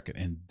 career record,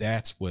 and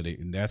that's what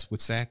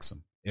sacks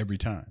him every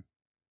time.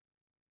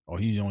 Oh,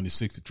 he's only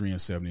 63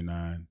 and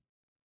 79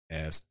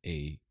 as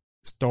a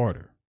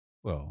starter.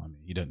 Well,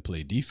 he doesn't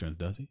play defense,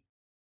 does he?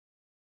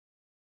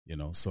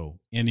 So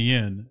in the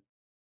end,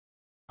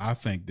 I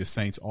think the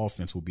Saints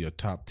offense will be a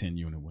top 10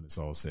 unit when it's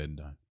all said and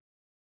done.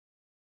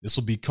 This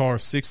will be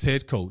Carr's 6th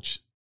head coach,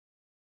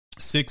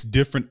 6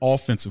 different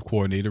offensive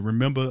coordinator.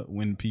 Remember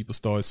when people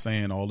started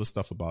saying all this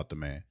stuff about the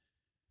man?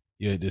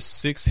 Yeah, the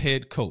 6th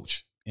head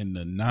coach in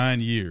the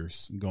 9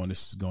 years,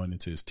 this is going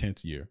into his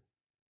 10th year.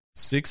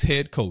 6th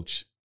head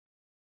coach.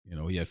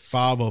 He had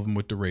 5 of them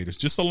with the Raiders,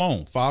 just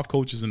alone, 5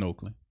 coaches in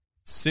Oakland,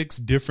 6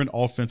 different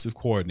offensive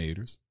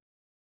coordinators.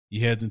 He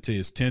heads into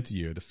his 10th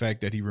year. The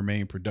fact that he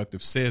remained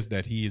productive says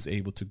that he is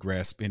able to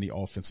grasp any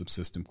offensive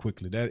system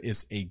quickly. That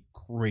is a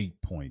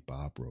great point,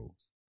 Bob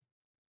Rose.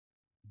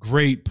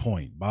 Great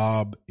point.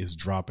 Bob is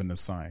dropping the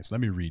science. Let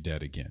me read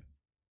that again.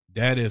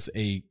 That is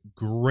a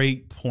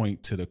great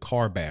point to the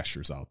car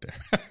bashers out there.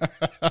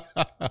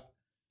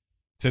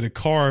 To the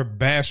car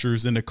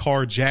bashers and the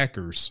car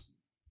jackers.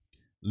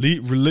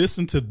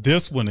 Listen to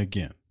this one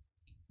again.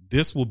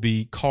 This will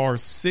be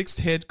Carr's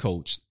 6th head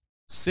coach,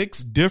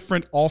 6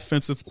 different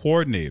offensive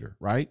coordinator,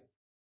 right?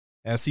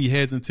 As he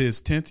heads into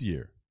his 10th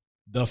year.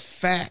 The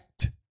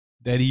fact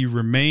that he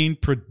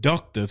remained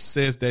productive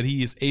says that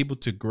he is able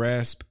to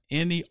grasp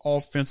any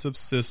offensive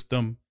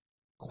system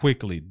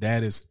quickly.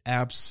 That is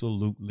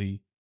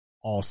absolutely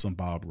awesome,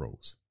 Bob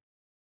Rose.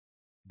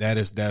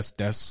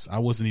 That's I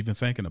wasn't even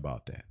thinking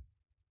about that.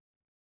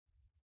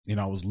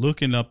 I was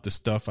looking up the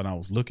stuff and I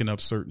was looking up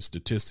certain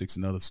statistics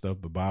and other stuff,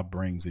 but Bob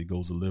brings it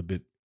goes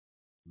another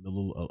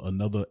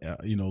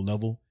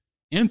level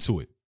into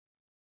it.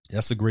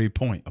 That's a great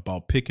point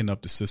about picking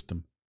up the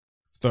system,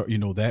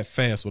 that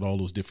fast with all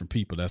those different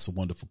people. That's a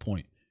wonderful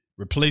point.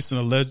 Replacing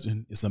a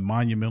legend is a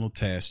monumental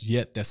task,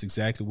 yet that's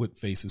exactly what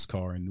faces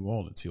Carr in New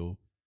Orleans. He'll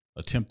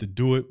attempt to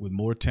do it with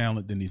more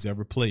talent than he's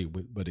ever played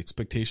with, but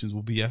expectations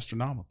will be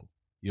astronomical.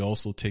 He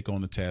also take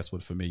on the task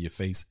with a familiar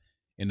face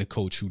and the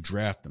coach who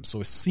drafted him. So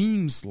it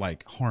seems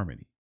like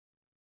harmony.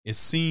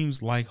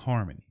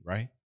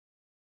 Right?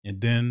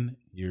 And then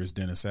here's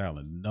Dennis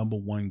Allen, number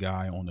 1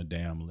 guy on the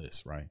damn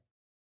list, right?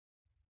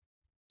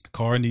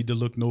 Carr need to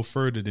look no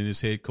further than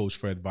his head coach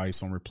for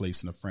advice on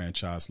replacing a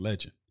franchise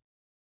legend.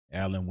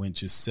 Allen went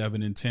just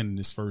 7-10 in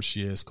his first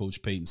year as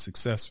Coach Payton's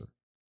successor.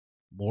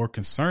 More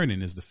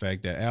concerning is the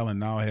fact that Allen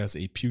now has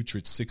a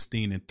putrid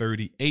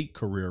 16-38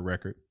 career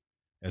record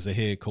as a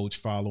head coach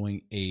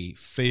following a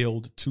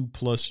failed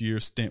 2+ year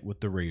stint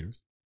with the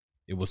Raiders.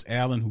 It was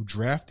Allen who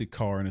drafted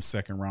Carr in the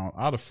 2nd round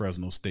out of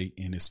Fresno State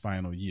in his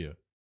final year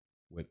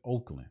with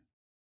Oakland.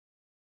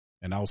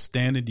 An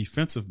outstanding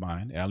defensive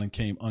mind, Allen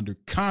came under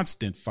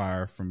constant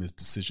fire from his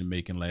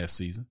decision-making last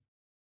season.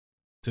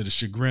 To the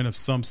chagrin of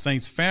some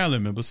Saints family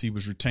members, he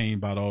was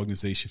retained by the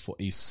organization for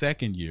a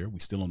second year. We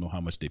still don't know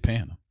how much they're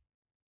paying him.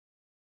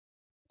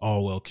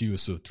 Oh, well, Q,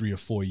 it's a 3 or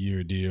 4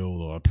 year deal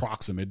or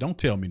approximate. Don't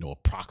tell me no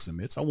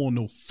approximates. I want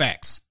to know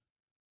facts.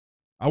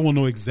 I want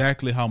to know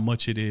exactly how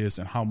much it is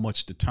and how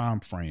much the time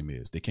frame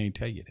is. They can't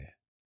tell you that.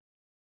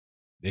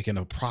 They can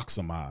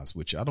approximize,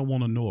 which I don't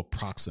want to know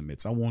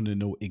approximates. I want to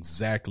know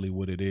exactly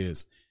what it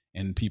is.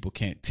 And people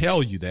can't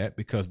tell you that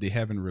because they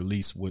haven't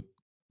released what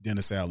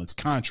Dennis Allen's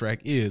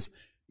contract is.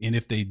 And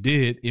if they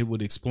did, it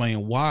would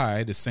explain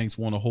why the Saints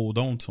want to hold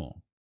on to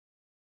him.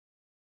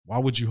 Why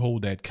would you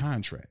hold that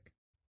contract?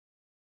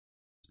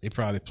 They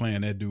probably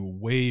paying that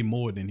dude way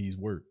more than he's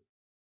worth.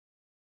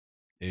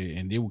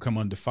 And they will come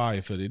under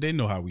fire for that. They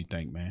know how we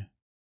think, man.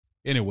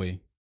 Anyway,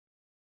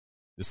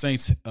 the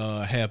Saints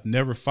have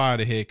never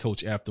fired a head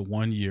coach after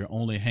 1 year.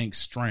 Only Hank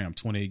Stram,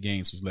 28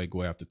 games, was let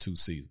go after 2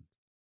 seasons.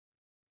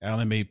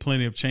 Allen made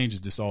plenty of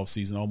changes this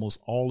offseason.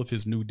 Almost all of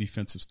his new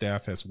defensive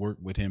staff has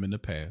worked with him in the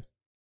past.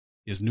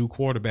 His new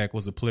quarterback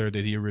was a player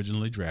that he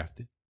originally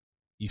drafted.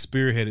 He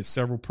spearheaded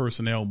several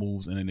personnel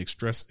moves in an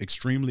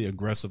extremely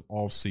aggressive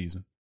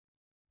offseason,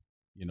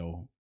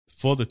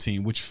 for the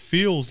team, which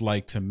feels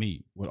like to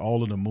me with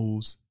all of the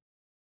moves,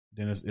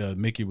 Dennis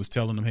Mickey was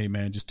telling them, hey,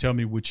 man, just tell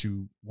me what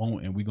you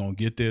want and we're going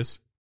to get this.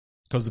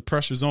 Because the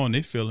pressure's on.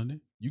 They're feeling it.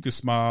 You can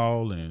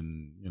smile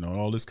and,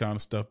 all this kind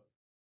of stuff.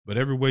 But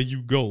everywhere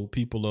you go,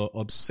 people are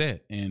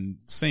upset and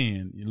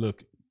saying,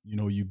 look,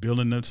 you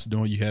building this,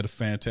 you had a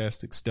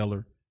fantastic,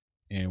 stellar,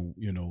 and,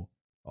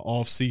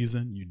 off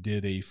season. You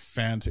did a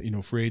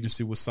free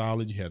agency was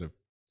solid. You had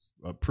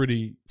a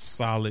pretty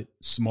solid,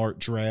 smart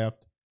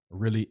draft, a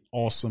really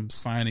awesome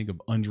signing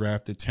of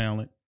undrafted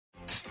talent.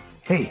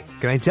 Hey,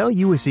 can I tell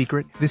you a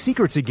secret? The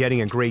secret to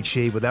getting a great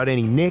shave without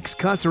any nicks,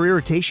 cuts, or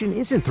irritation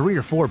isn't 3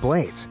 or 4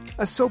 blades,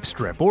 a soap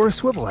strip, or a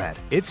swivel head.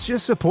 It's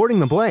just supporting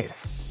the blade.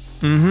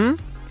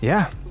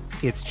 Yeah,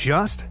 it's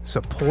just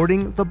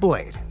supporting the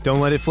blade. Don't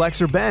let it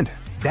flex or bend.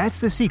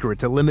 That's the secret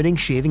to limiting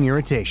shaving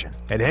irritation.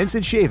 At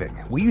Henson Shaving,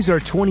 we use our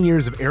 20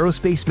 years of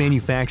aerospace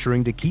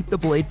manufacturing to keep the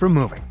blade from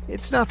moving.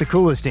 It's not the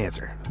coolest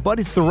answer, but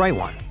it's the right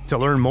one. To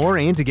learn more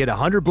and to get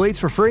 100 blades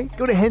for free,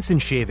 go to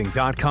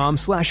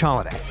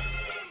hensonshaving.com/holiday.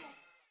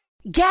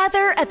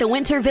 Gather at the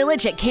Winter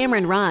Village at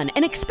Cameron Run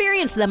and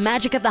experience the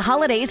magic of the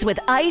holidays with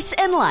ice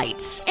and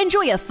lights.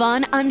 Enjoy a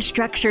fun,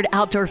 unstructured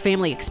outdoor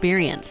family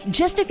experience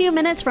just a few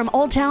minutes from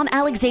Old Town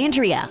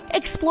Alexandria.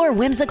 Explore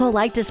whimsical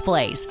light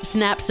displays,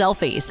 snap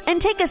selfies,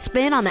 and take a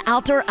spin on the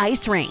outdoor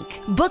ice rink.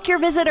 Book your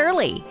visit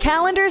early.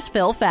 Calendars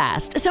fill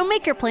fast, so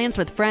make your plans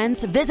with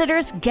friends,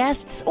 visitors,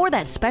 guests, or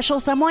that special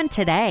someone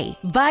today.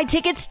 Buy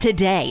tickets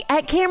today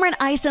at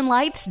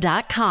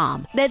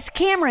CameronIceandLights.com. That's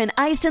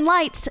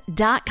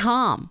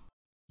CameronIceandLights.com.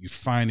 You're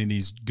finding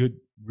these good,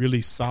 really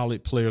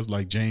solid players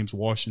like James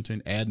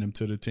Washington, adding them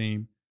to the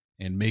team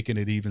and making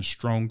it even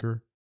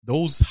stronger.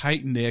 Those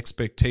heighten the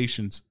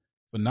expectations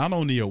for not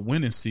only a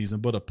winning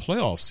season, but a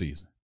playoff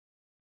season.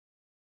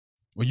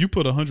 When you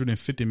put a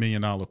 $150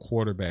 million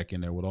quarterback in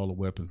there with all the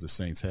weapons the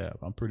Saints have,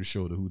 I'm pretty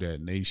sure the Who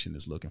Dat Nation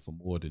is looking for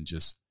more than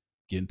just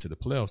getting to the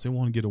playoffs. They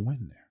want to get a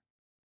win there.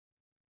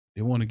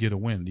 They want to get a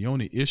win. The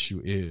only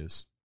issue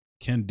is,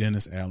 can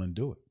Dennis Allen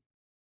do it?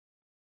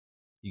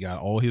 He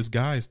got all his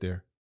guys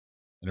there.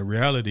 And the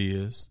reality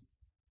is,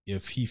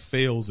 if he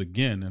fails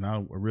again, and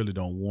I really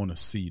don't want to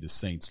see the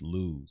Saints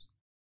lose,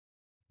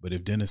 but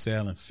if Dennis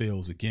Allen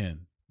fails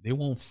again, they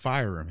won't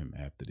fire him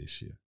after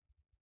this year.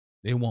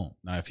 They won't.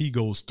 Now, if he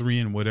goes 3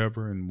 and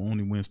whatever and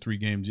only wins 3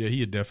 games, yeah,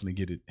 he'll definitely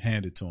get it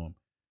handed to him.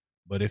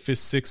 But if it's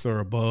 6 or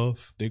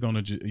above, they're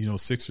going to,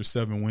 6 or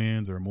 7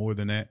 wins or more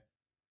than that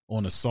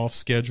on a soft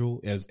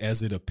schedule,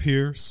 as it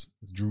appears.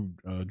 Drew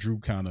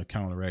kind of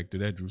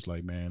counteracted that. Drew's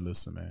like, man,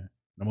 listen, man.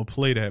 I'm going to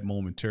play that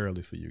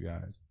momentarily for you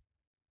guys.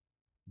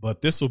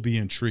 But this will be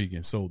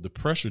intriguing. So the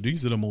pressure,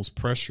 these are the most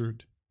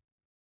pressured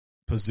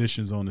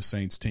positions on the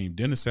Saints team.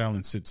 Dennis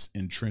Allen sits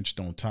entrenched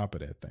on top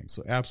of that thing.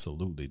 So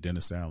absolutely,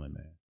 Dennis Allen,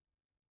 man.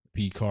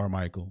 Pete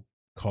Carmichael,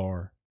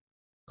 Carr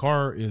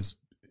is,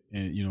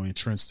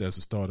 entrenched as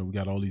a starter. We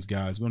got all these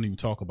guys. We don't even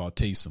talk about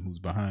Taysom, who's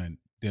behind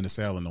Dennis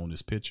Allen on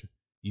this picture.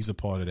 He's a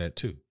part of that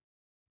too.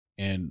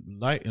 And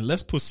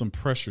let's put some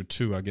pressure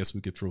too. I guess we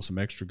could throw some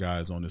extra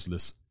guys on this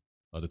list.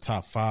 The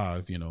top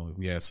 5, if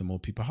we had some more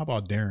people. How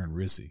about Darren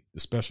Rizzi, the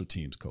special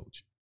teams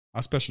coach?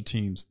 Our special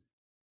teams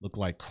looked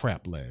like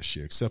crap last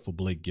year, except for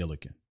Blake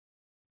Gilligan.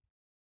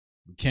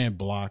 We can't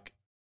block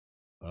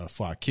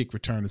for our kick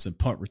returners and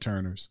punt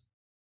returners.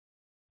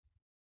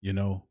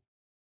 Will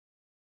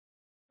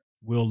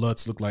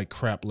Lutz looked like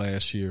crap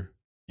last year,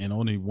 and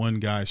only one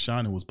guy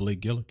shining was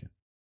Blake Gilligan.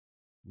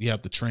 We have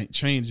to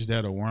change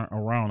that around.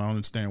 I don't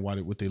understand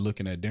what they're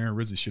looking at. Darren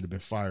Rizzi should have been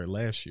fired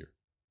last year,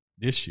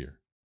 this year.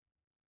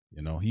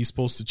 He's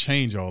supposed to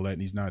change all that,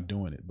 and he's not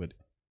doing it. But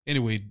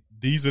anyway,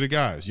 these are the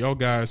guys. Y'all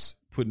guys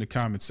put in the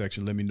comment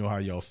section, let me know how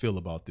y'all feel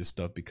about this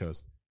stuff,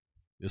 because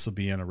this will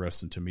be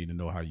interesting to me to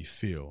know how you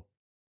feel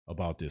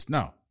about this.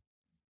 Now,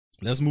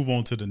 let's move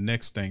on to the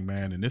next thing,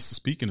 man. And this is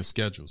speaking of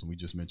schedules, and we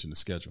just mentioned the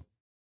schedule.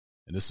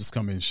 And this is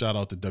coming, shout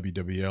out to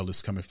WWL. This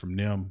is coming from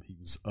Nim.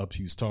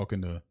 He was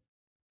talking to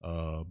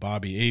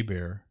Bobby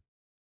Hebert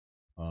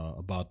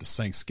about the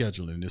Saints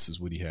schedule, and this is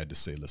what he had to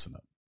say. Listen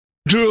up.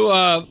 Drew,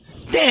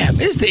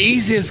 damn, it's the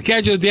easiest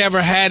schedule they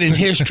ever had in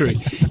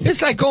history.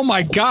 It's like, oh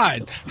my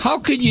God, how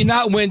could you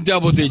not win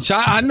double digits?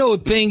 I know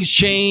things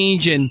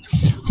change and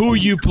who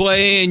you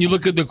play and you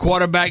look at the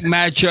quarterback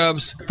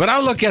matchups, but I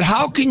look at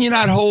how can you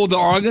not hold the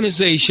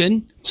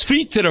organization's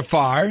feet to the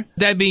fire,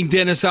 that being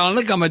Dennis Allen.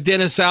 Look, I'm a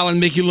Dennis Allen,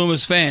 Mickey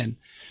Loomis fan.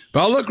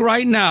 But I'll look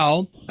right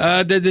now,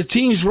 the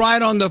team's right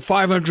on the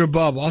 500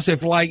 bubble. I'll say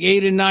for like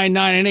 8-9,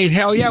 9-8.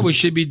 Hell yeah, we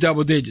should be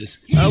double digits.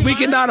 We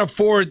cannot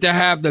afford to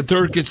have the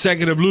third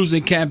consecutive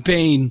losing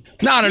campaign.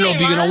 Now, I don't know if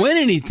you're going to win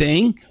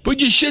anything,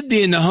 but you should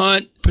be in the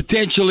hunt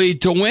potentially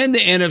to win the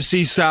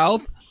NFC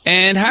South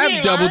and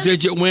have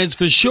double-digit wins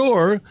for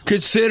sure,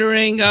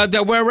 considering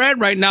that where we're at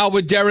right now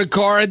with Derek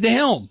Carr at the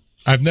helm.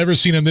 I've never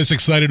seen him this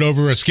excited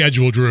over a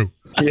schedule, Drew.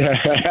 Yeah,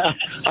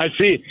 I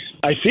see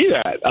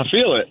that. I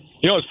feel it.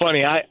 You know, it's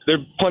funny. There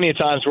are plenty of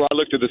times where I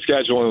looked at the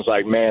schedule and was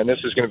like, man, this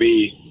is going to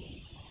be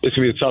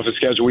the toughest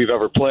schedule we've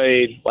ever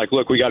played. Like,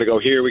 look, we got to go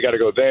here, we got to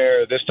go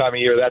there, this time of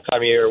year, that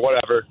time of year,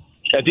 whatever.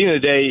 At the end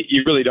of the day,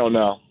 you really don't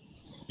know.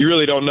 You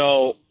really don't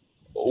know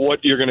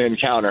what you're going to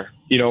encounter,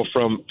 you know,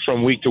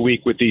 from week to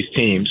week with these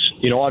teams.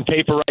 You know, on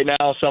paper right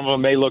now, some of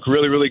them may look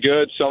really, really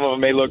good. Some of them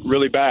may look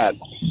really bad.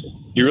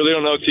 You really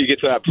don't know until you get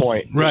to that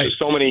point. Right. There's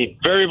so many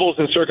variables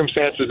and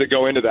circumstances that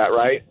go into that,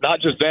 right? Not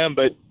just them,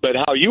 but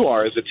how you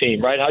are as a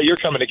team, right? How you're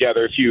coming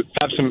together. If you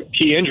have some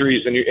key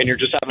injuries and you're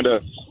just having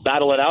to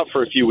battle it out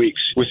for a few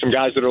weeks with some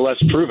guys that are less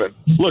proven.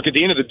 Look, at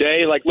the end of the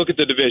day, like, look at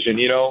the division.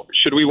 You know,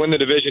 should we win the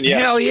division? Yeah,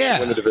 hell yeah.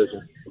 Win the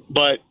division.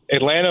 But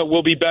Atlanta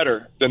will be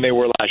better than they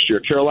were last year.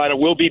 Carolina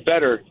will be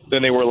better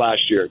than they were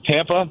last year.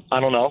 Tampa,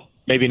 I don't know,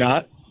 maybe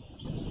not.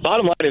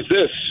 Bottom line is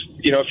this: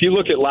 you know, if you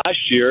look at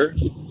last year,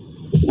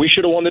 we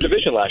should have won the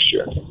division last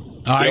year.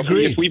 I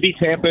agree. If we beat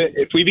Tampa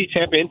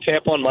in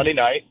Tampa on Monday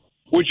night,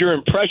 would your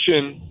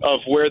impression of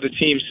where the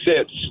team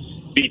sits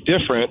be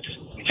different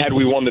had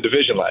we won the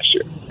division last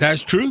year?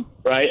 That's true,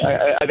 right?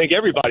 I think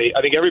everybody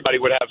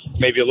would have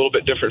maybe a little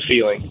bit different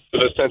feeling.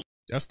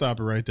 Let's stop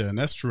it right there, and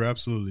that's true,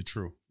 absolutely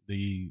true.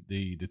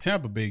 The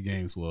Tampa Bay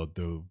games were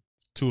the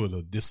two of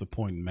the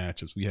disappointing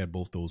matchups. We had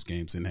both those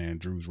games in hand.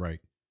 Drew's right.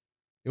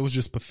 It was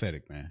just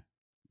pathetic, man.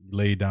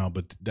 Laid down,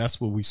 but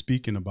that's what we're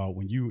speaking about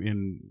when you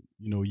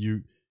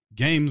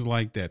games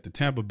like that. The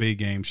Tampa Bay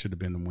game should have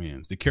been the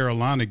wins. The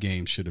Carolina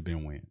game should have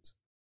been wins.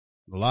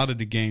 A lot of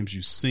the games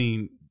you've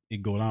seen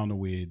it go down the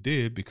way it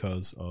did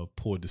because of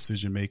poor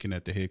decision making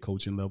at the head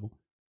coaching level.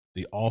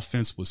 The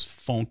offense was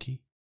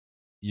funky,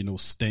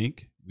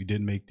 stink. We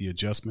didn't make the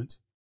adjustments.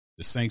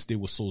 The Saints,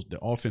 the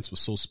offense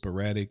was so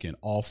sporadic and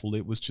awful.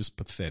 It was just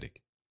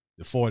pathetic.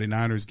 The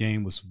 49ers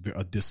game was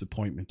a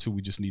disappointment, too.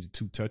 We just needed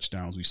 2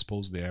 touchdowns. We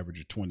supposedly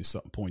averaged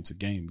 20-something points a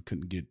game. We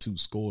couldn't get 2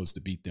 scores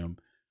to beat them.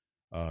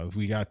 If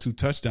we got 2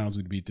 touchdowns,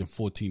 we'd beat them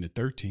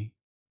 14-13.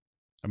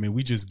 I mean,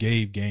 we just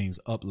gave games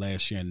up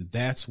last year, and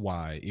that's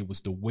why it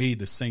was the way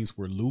the Saints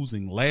were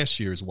losing last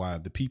year is why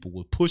the people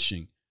were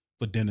pushing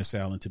for Dennis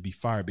Allen to be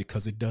fired,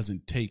 because it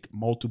doesn't take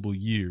multiple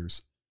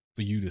years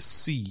for you to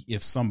see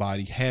if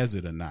somebody has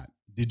it or not.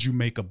 Did you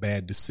make a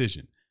bad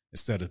decision?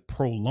 Instead of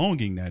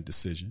prolonging that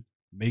decision,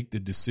 make the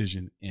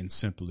decision and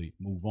simply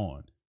move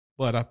on.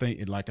 But I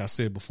think, like I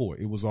said before,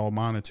 it was all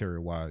monetary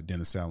why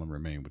Dennis Allen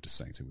remained with the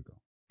Saints. Here we go.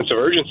 It's of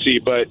urgency,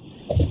 but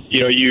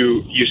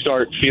you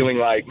start feeling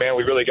like, man,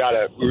 we really got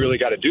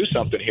to do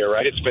something here,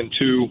 right? It's been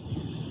two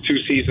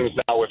seasons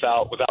now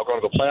without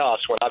going to the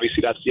playoffs, when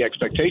obviously that's the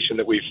expectation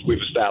that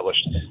we've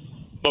established.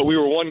 But we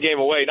were 1 game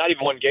away, not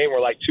even 1 game,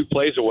 we're like 2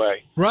 plays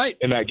away, right,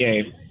 in that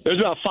game. There's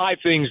about 5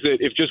 things that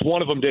if just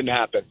one of them didn't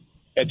happen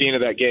at the end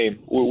of that game,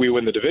 we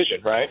win the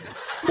division, right?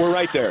 We're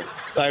right there.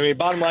 I mean,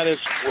 bottom line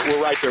is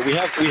we're right there. We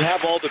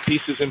have all the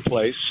pieces in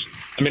place.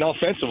 I mean,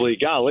 offensively,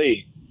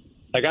 golly,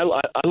 like I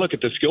look at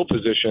the skill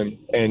position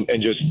and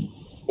just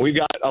we've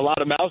got a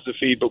lot of mouths to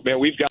feed, but man,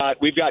 we've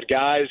got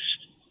guys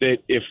that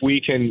if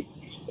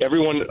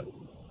everyone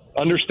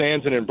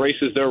understands and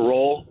embraces their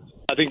role.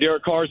 I think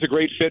Derek Carr is a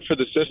great fit for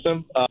the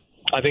system.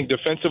 I think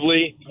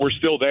defensively, we're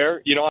still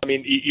there. I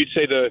mean, you'd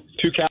say the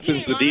 2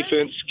 captains of the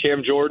defense,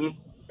 Cam Jordan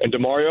and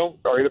DeMario,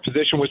 are in a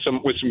position with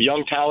some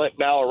young talent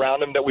now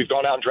around them that we've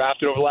gone out and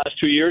drafted over the last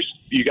 2 years.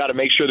 You got to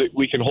make sure that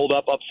we can hold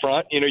up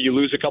front. You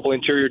lose a couple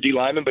interior D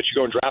linemen, but you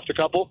go and draft a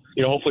couple.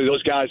 Hopefully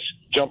those guys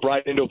jump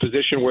right into a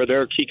position where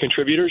they're key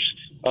contributors,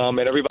 and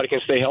everybody can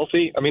stay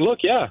healthy. I mean, look,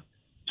 yeah,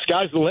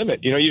 sky's the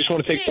limit. You just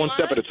want to take one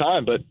step at a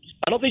time. But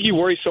I don't think you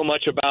worry so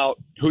much about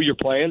who you're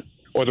playing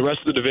or the rest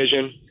of the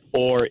division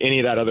or any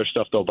of that other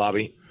stuff, though,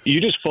 Bobby. You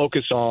just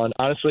focus on,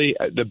 honestly,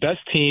 the best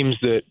teams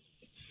that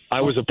I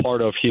was a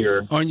part of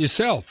here. On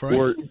yourself,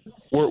 right?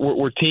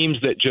 Were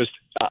teams that just,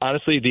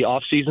 honestly, the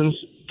off seasons,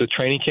 the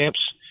training camps,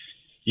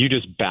 you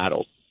just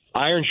battled.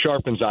 Iron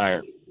sharpens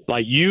iron.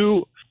 Like,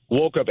 you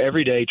woke up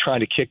every day trying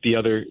to kick the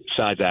other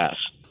side's ass.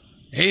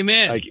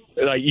 Amen. Like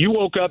you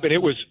woke up and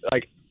it was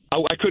like,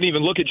 I couldn't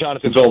even look at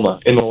Jonathan Vilma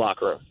in the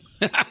locker room.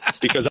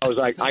 because I was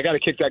like, I got to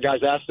kick that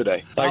guy's ass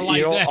today. Like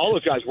you know, all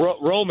those guys,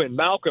 Roman,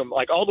 Malcolm,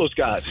 like all those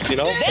guys, you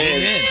know.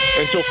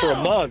 And so for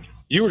a month,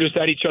 you were just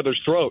at each other's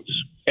throats.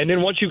 And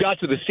then once you got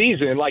to the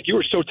season, like you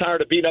were so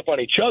tired of beating up on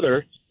each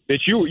other that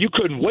you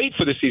couldn't wait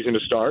for the season to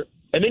start.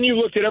 And then you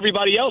looked at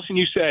everybody else and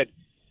you said,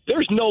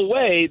 there's no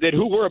way that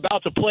who we're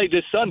about to play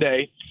this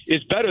Sunday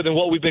is better than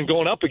what we've been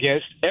going up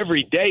against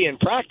every day in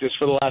practice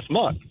for the last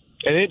month.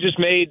 And it just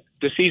made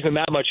the season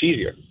that much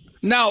easier.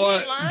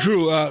 Now,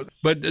 Drew,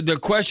 but the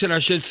question I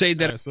should say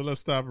that. Right, so let's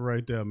stop it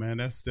right there, man.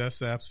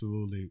 That's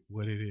absolutely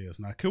what it is.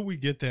 Now, could we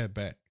get that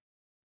back?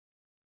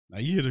 Now,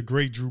 you hear the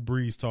great Drew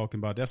Brees talking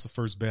about that's the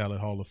first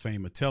ballot Hall of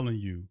Famer telling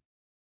you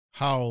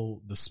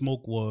how the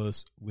smoke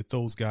was with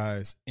those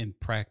guys in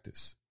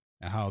practice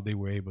and how they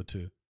were able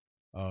to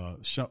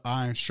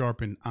iron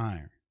sharpen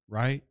iron,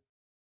 right?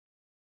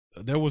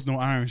 There was no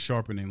iron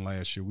sharpening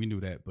last year. We knew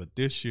that. But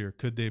this year,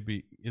 could there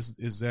be,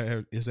 is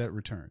that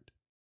returned?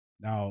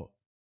 Now,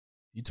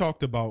 you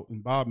talked about,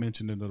 and Bob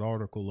mentioned in an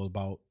article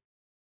about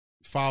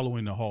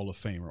following the Hall of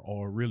Famer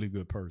or a really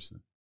good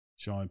person.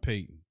 Sean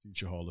Payton,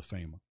 future Hall of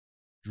Famer.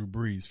 Drew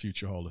Brees,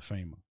 future Hall of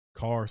Famer.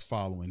 Carr's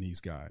following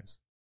these guys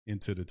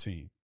into the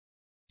team.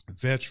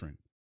 Veteran,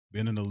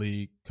 been in the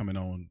league, coming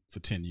on for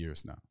 10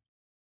 years now.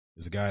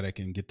 Is a guy that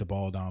can get the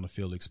ball down the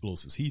field,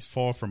 explosives. He's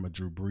far from a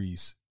Drew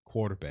Brees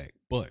quarterback,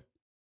 but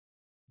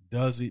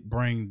does it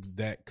bring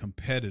that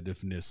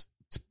competitiveness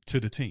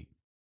to the team,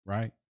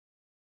 right?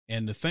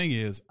 And the thing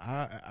is,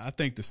 I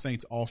think the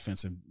Saints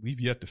offense, and we've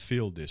yet to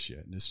feel this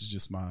yet, and this is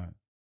just my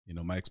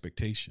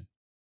expectation,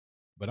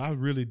 but I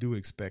really do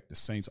expect the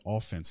Saints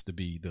offense to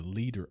be the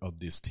leader of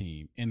this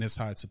team, and that's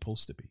how it's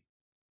supposed to be.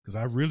 Because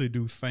I really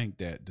do think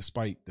that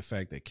despite the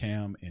fact that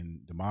Cam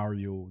and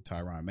DeMario,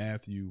 Tyrann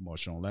Mathieu,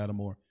 Marshawn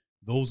Lattimore,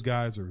 those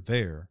guys are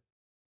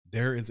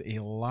there is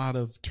a lot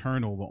of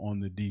turnover on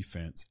the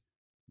defense.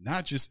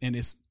 Not just, and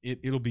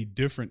it'll be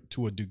different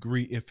to a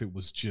degree if it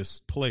was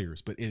just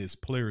players, but it is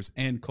players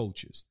and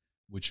coaches,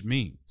 which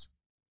means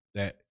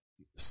that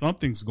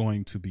something's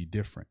going to be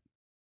different.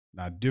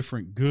 Not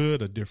different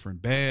good or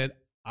different bad.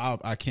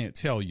 I can't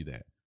tell you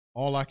that.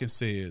 All I can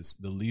say is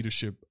the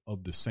leadership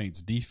of the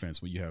Saints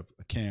defense, when you have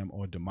a Cam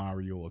or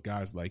DeMario or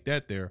guys like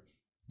that there,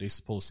 they're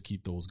supposed to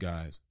keep those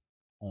guys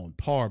on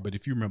par. But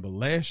if you remember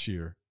last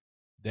year,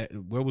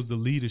 where was the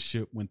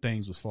leadership when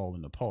things was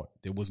falling apart?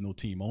 There was no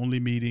team-only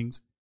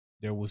meetings.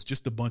 There was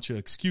just a bunch of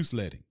excuse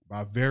letting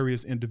by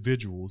various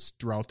individuals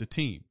throughout the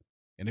team.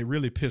 And it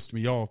really pissed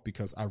me off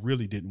because I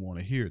really didn't want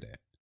to hear that.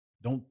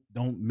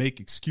 Don't make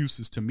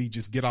excuses to me.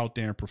 Just get out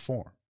there and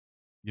perform,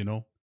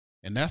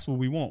 And that's what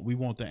we want. We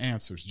want the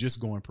answers. Just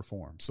go and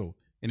perform. So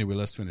anyway,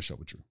 let's finish up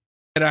with Drew.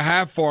 That I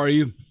have for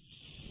you,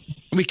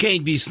 we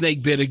can't be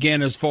snake bit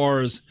again as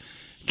far as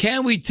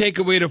can we take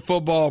away the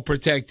football or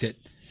protect it?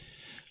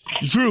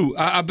 Drew,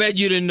 I bet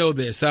you didn't know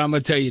this. I'm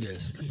going to tell you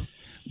this.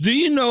 Do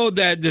you know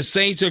that the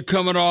Saints are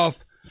coming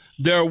off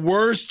their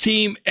worst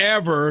team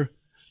ever,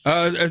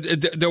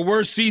 the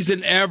worst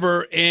season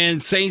ever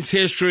in Saints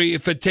history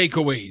for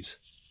takeaways?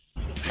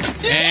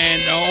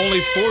 And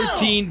only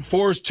 14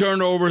 forced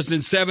turnovers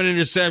and 7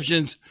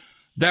 interceptions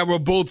that were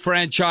both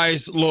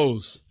franchise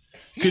lows.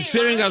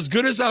 Considering as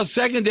good as our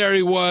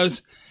secondary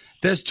was,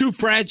 that's 2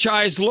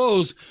 franchise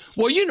lows.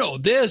 Well, you know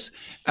this.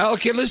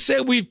 Okay, let's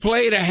say we've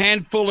played a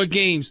handful of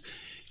games.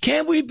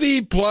 Can't we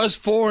be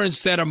 +4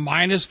 instead of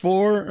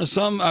 -4 or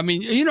something? I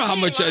mean, you know how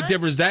much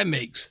difference that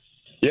makes.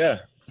 Yeah.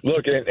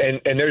 Look,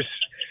 and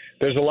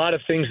there's a lot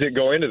of things that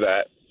go into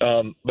that.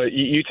 But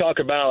you talk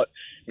about,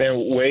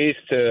 man, ways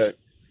to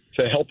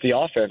help the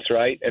offense,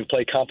 right, and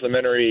play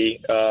complementary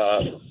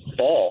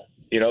ball.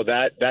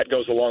 That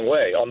goes a long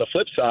way. On the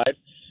flip side,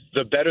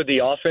 the better the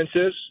offense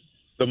is,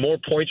 the more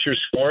points you're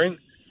scoring,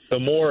 the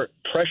more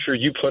pressure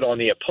you put on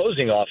the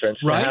opposing offense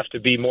to have to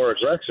be more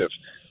aggressive.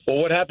 Well,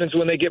 what happens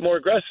when they get more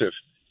aggressive?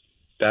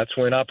 That's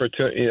when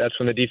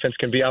the defense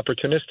can be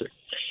opportunistic.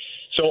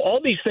 So all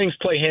these things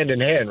play hand in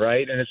hand,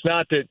 right? And it's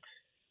not that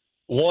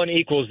one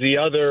equals the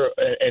other,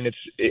 and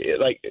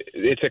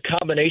it's a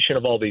combination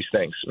of all these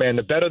things. Man,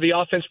 the better the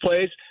offense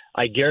plays,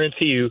 I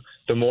guarantee you,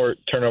 the more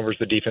turnovers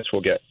the defense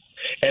will get.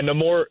 And the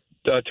more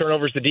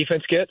turnovers the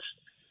defense gets,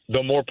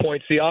 the more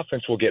points the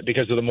offense will get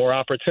because of the more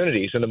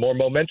opportunities and the more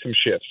momentum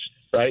shifts,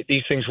 right?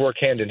 These things work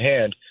hand in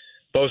hand.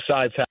 Both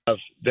sides have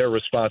their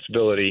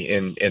responsibility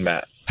in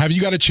that. Have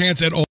you got a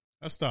chance at all?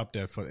 Let's stop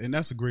that and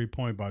that's a great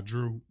point by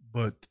Drew.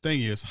 But the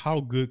thing is,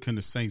 how good can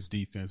the Saints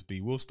defense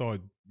be? We'll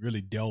start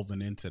really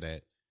delving into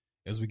that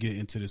as we get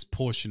into this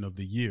portion of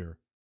the year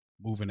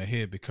moving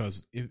ahead,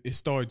 because it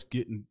starts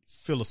getting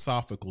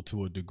philosophical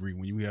to a degree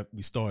when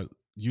we start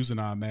using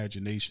our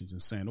imaginations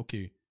and saying,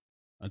 okay,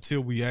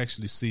 until we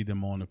actually see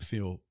them on the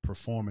field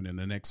performing in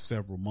the next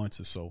several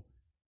months or so,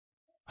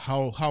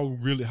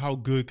 how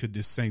good could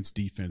this Saints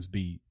defense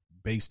be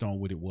based on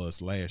what it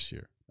was last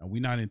year? Now,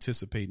 we're not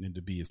anticipating it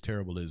to be as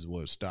terrible as it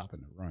was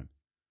stopping the run,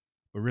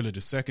 but really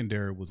the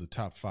secondary was a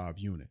top 5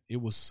 unit.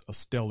 It was a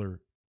stellar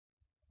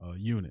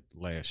unit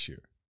last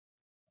year.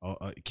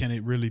 Can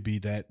it really be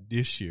that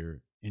this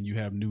year? And you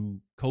have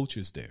new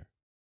coaches there.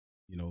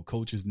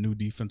 Coaches, new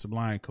defensive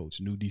line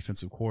coach, new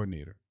defensive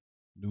coordinator,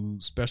 new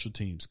special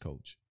teams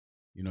coach.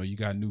 You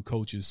got new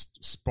coaches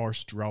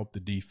sparse throughout the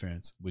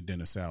defense with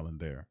Dennis Allen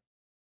there.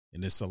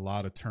 And it's a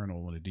lot of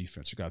turnover on the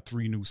defense. You got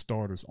 3 new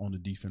starters on the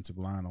defensive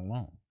line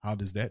alone. How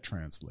does that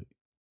translate?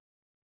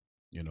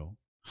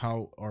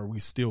 How are we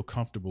still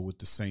comfortable with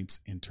the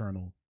Saints'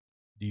 internal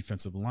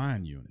defensive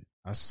line unit?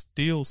 I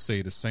still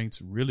say the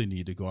Saints really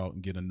need to go out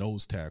and get a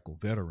nose tackle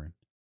veteran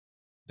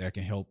that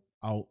can help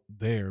out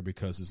there,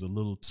 because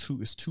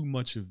it's too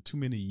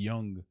many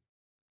young,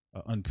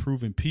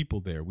 unproven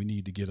people there. We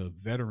need to get a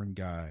veteran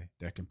guy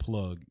that can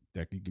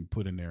you can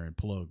put in there and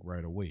plug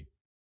right away.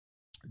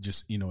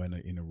 Just, in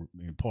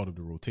part of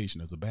the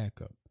rotation as a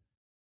backup.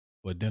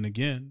 But then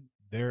again,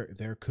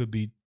 there could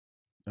be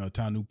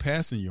Tanu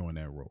Passanio in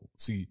that role.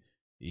 See,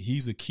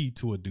 he's a key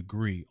to a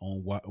degree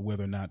on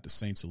whether or not the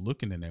Saints are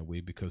looking in that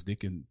way, because they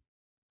can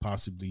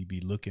possibly be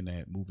looking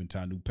at moving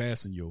Tanu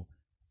Passanio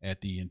at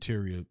the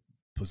interior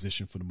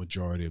position for the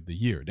majority of the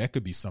year. That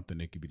could be something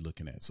they could be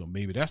looking at. So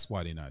maybe that's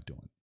why they're not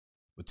doing it.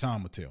 But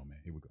time will tell, man.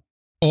 Here we go.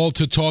 All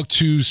to talk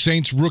to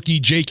Saints rookie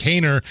Jake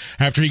Haener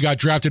after he got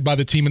drafted by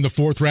the team in the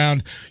 4th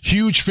round.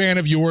 Huge fan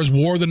of yours,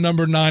 wore the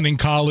number 9 in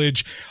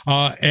college,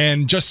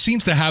 and just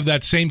seems to have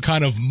that same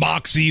kind of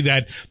moxie,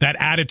 that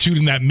attitude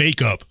and that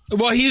makeup.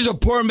 Well, he's a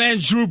poor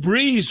man's Drew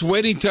Brees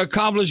waiting to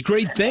accomplish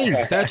great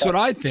things. That's what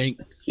I think.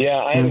 Yeah,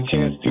 I had a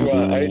chance to be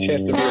around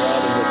him this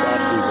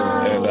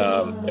offseason,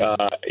 and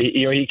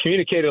he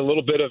communicated a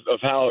little bit of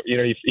how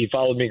he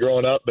followed me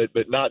growing up, but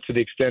not to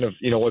the extent of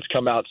what's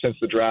come out since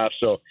the draft.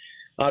 So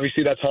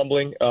obviously that's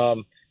humbling. I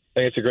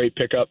think it's a great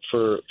pickup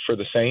for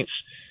the Saints.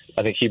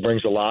 I think he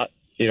brings a lot.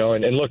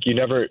 And look,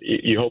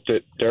 you hope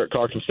that Derek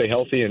Carr can stay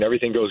healthy and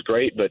everything goes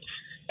great, but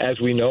as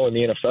we know in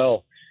the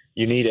NFL,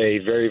 you need a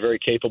very, very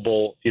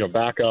capable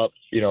backup,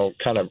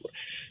 kind of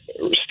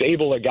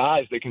stable of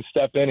guys that can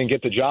step in and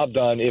get the job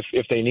done if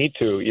they need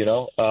to.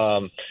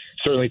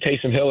 Certainly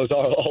Taysom Hill is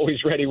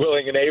always ready,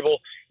 willing, and able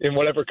in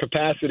whatever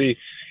capacity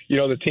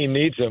the team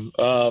needs him.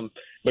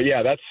 But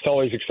yeah, that's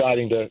always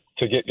exciting to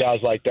get guys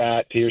like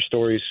that, to hear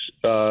stories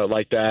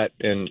like that,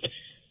 and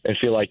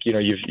feel like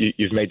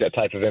you've made that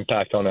type of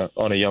impact on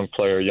a young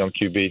player, a young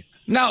QB.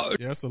 Now,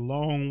 that's a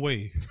long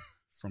way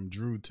from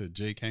Drew to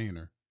Jake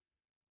Haener,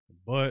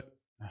 but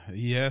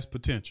he has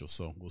potential,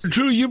 so we'll see.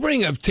 Drew, you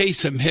bring up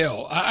Taysom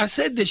Hill. I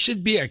said there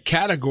should be a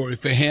category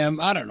for him,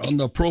 I don't know, in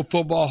the Pro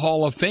Football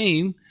Hall of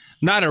Fame,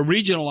 not a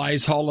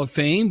regionalized Hall of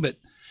Fame, but,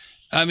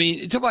 I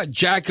mean, talk about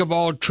jack of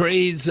all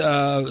trades,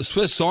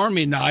 Swiss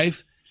Army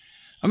knife.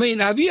 I mean,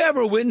 have you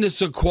ever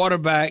witnessed a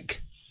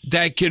quarterback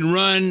that can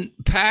run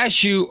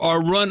past you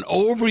or run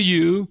over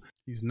you?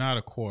 He's not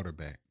a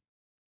quarterback.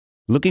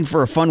 Looking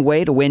for a fun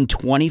way to win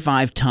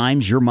 25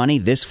 times your money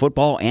this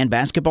football and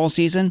basketball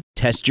season?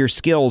 Test your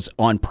skills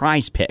on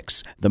Prize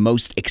Picks, the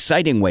most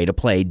exciting way to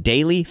play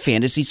daily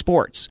fantasy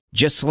sports.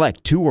 Just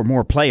select 2 or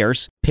more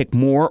players, pick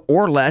more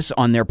or less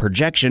on their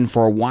projection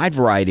for a wide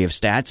variety of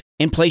stats,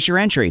 and place your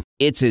entry.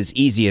 It's as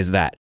easy as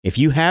that. If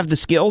you have the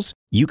skills,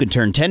 you can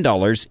turn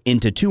 $10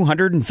 into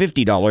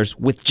 $250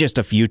 with just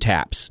a few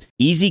taps.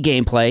 Easy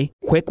gameplay,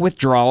 quick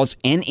withdrawals,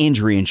 and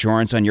injury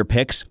insurance on your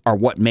picks are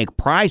what make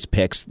Prize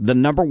Picks the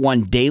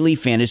 #1 daily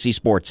fantasy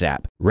sports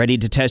app. Ready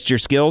to test your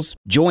skills?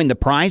 Join the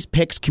Prize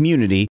Picks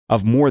community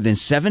of more than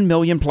 7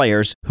 million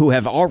players who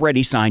have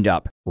already signed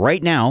up.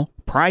 Right now,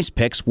 Prize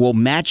Picks will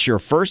match your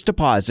first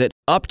deposit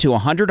up to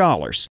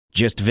 $100.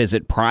 Just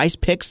visit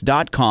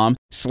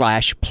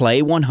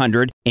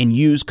prizepicks.com/play100 and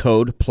use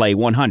code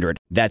PLAY100.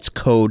 That's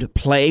code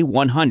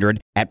PLAY100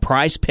 at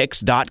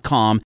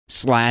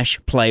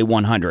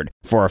prizepicks.com/play100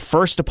 for a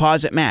first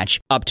deposit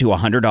match up to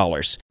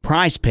 $100.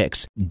 Prize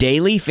Picks,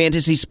 daily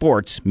fantasy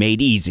sports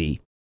made easy.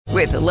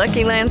 With the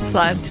Lucky Land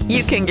Slots,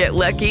 you can get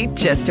lucky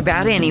just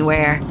about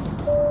anywhere.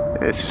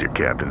 This is your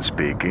captain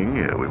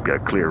speaking. We've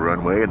got clear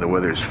runway and the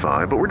weather's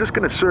fine, but we're just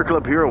going to circle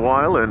up here a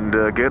while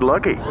and get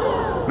lucky.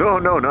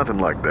 No, nothing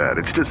like that.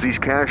 It's just these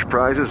cash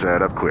prizes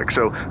add up quick.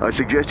 So I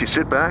suggest you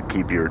sit back,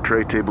 keep your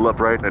tray table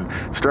upright, and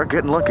start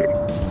getting lucky.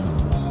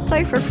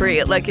 Play for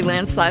free at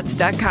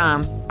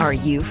LuckyLandSlots.com. Are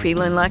you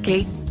feeling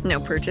lucky? No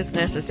purchase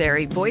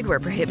necessary. Void where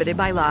prohibited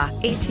by law.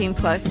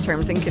 18+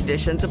 terms and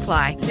conditions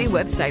apply. See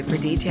website for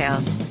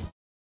details.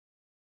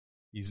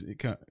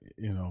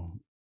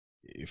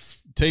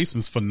 If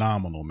Taysom's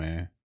phenomenal,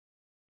 man.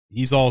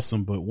 He's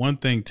awesome, but one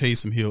thing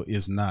Taysom Hill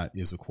is not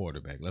is a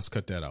quarterback. Let's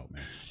cut that out,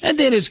 man. And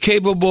then is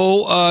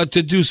capable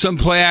to do some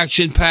play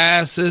action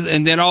passes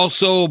and then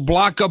also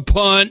block a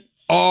punt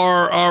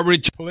or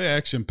return. Play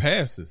action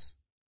passes.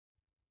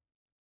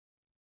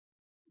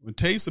 When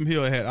Taysom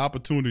Hill had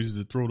opportunities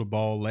to throw the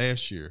ball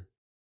last year,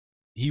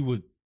 he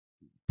would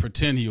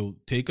pretend he'll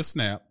take a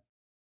snap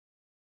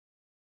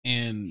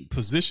and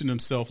position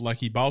himself like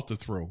he about to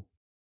throw.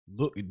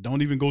 Look,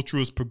 don't even go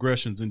through his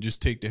progressions and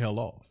just take the hell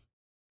off.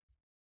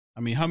 I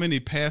mean, how many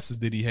passes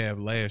did he have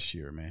last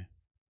year, man?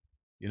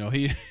 How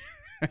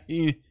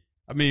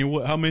many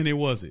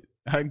was it?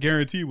 I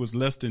guarantee it was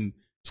less than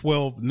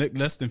 12,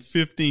 less than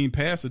 15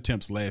 pass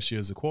attempts last year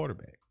as a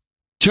quarterback.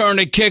 return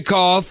a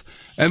kickoff.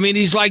 I mean,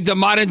 he's like the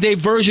modern-day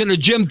version of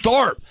Jim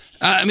Thorpe.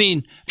 I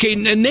mean, okay,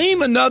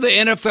 name another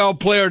NFL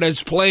player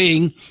that's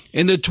playing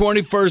in the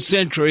 21st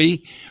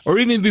century or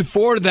even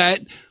before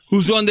that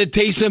who's on the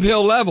Taysom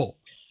Hill level.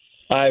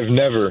 I've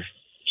never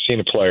seen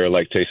a player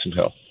like Taysom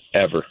Hill,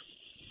 ever.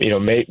 You know,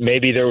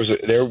 maybe there was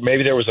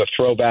a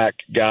throwback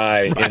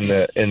guy in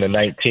the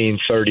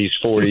 1930s,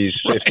 40s,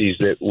 50s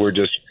that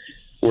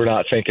we're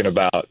not thinking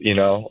about. You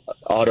know,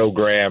 Otto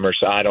Graham or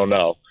I don't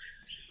know,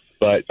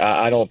 but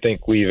I don't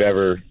think we've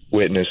ever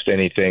witnessed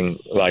anything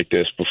like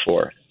this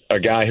before. A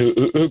guy who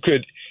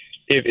could,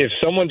 if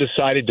someone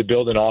decided to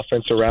build an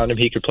offense around him,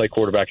 he could play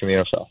quarterback in the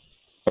NFL.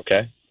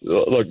 Okay,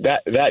 look,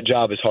 that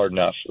job is hard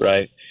enough,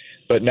 right?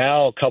 But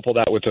now couple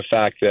that with the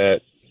fact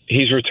that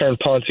he's returned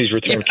punts, he's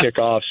returned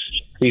kickoffs,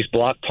 he's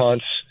blocked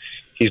punts,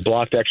 he's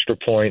blocked extra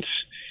points,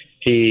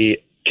 he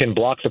can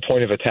block the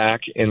point of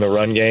attack in the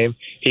run game,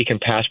 he can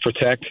pass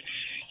protect,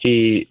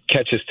 he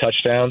catches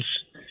touchdowns.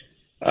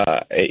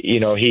 You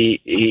know,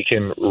 he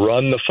can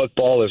run the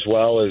football as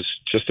well as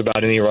just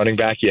about any running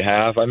back you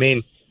have. I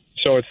mean,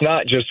 so it's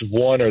not just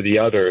one or the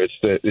other. It's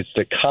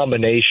the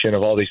combination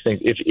of all these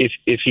things. If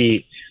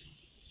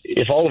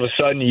all of a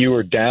sudden you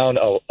were down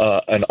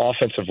an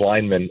offensive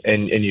lineman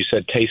and you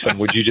said, Taysom,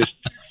 would you just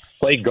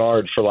play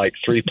guard for like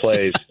 3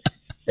 plays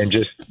and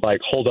just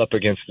like hold up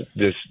against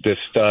this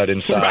stud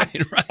inside?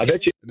 Right. I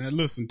bet you. Now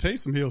listen,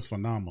 Taysom Hill's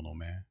phenomenal,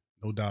 man.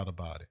 No doubt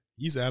about it.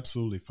 He's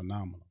absolutely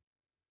phenomenal.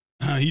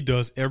 He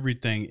does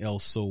everything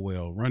else so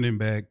well. Running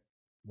back,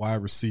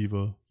 wide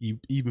receiver. He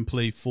even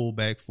played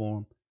fullback for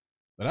him.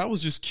 But I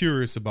was just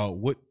curious about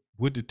what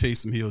did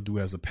Taysom Hill do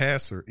as a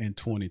passer in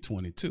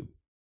 2022?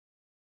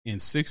 In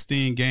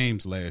 16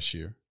 games last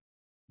year,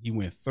 he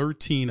went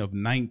 13 of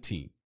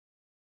 19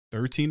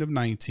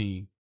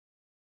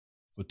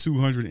 for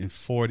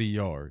 240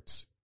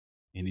 yards,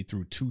 and he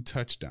threw 2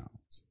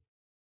 touchdowns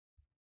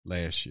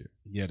last year.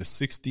 He had a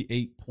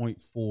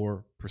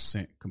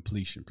 68.4%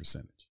 completion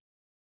percentage.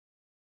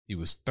 He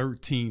was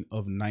 13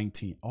 of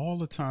 19. All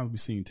the times we've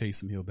seen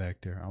Taysom Hill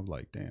back there, I was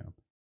like, damn.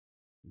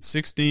 In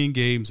 16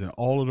 games and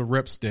all of the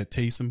reps that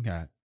Taysom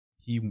got,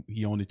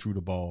 he only threw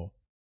the ball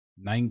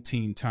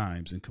 19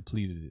 times and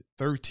completed it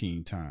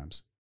 13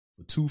 times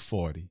for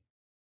 240.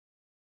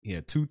 He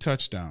had 2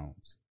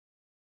 touchdowns,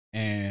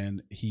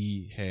 and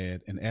he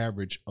had an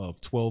average of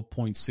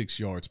 12.6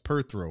 yards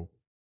per throw,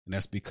 and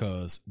that's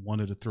because one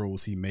of the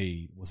throws he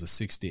made was a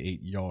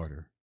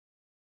 68-yarder,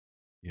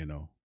 you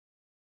know.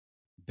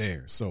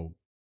 There, so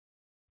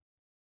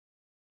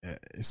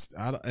he's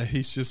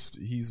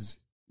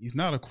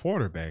not a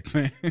quarterback,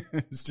 man.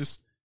 It's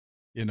just,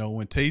 you know,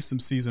 when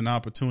Taysom sees an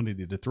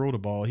opportunity to throw the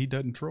ball, he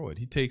doesn't throw it.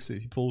 He takes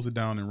it, he pulls it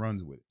down and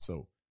runs with it.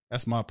 So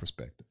that's my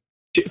perspective.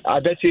 I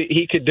bet you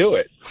he could do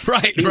it.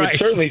 Right. He'd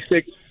certainly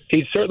stick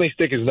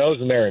his nose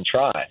in there and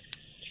try.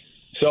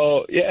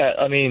 So yeah,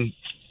 I mean,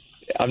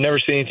 I've never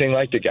seen anything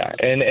like the guy,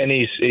 and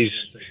he's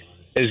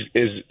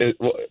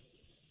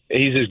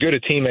as good a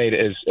teammate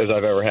as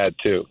I've ever had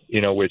too, you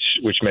know, which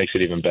makes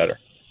it even better.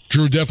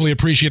 Drew, definitely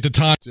appreciate the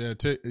time.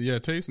 Yeah,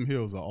 Taysom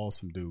Hill's an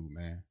awesome dude,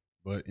 man.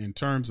 But in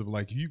terms of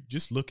like you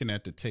just looking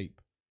at the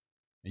tape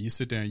and you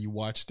sit there and you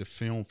watch the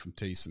film from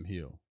Taysom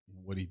Hill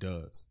and what he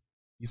does,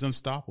 he's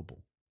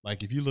unstoppable.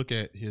 Like if you look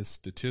at his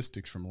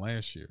statistics from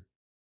last year,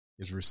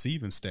 his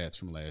receiving stats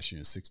from last year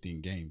in 16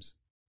 games,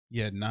 he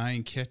had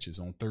 9 catches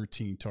on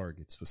 13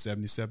 targets for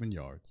 77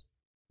 yards.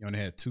 He only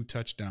had 2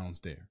 touchdowns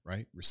there,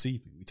 right?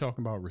 Receiving. We're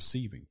talking about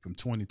receiving from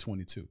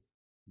 2022.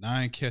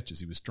 9 catches.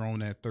 He was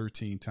thrown at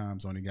 13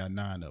 times, only got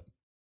 9 of them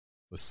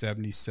for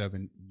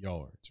 77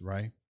 yards,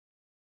 right?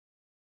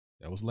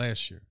 That was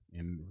last year.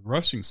 In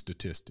rushing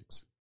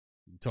statistics,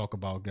 we talk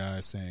about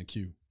guys saying,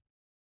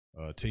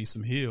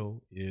 Taysom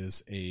Hill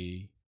is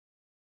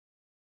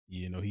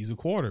he's a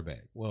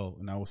quarterback. Well,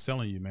 and I was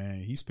telling you, man,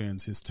 he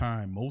spends his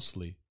time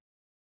mostly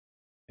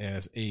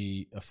as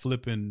a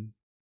flipping.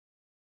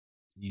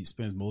 He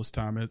spends most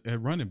time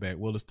at running back.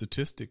 Well, the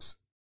statistics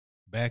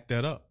back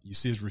that up. You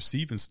see his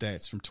receiving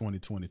stats from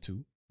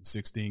 2022,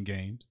 16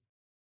 games.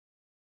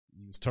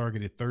 He was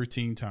targeted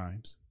 13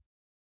 times,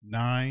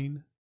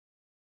 9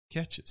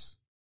 catches,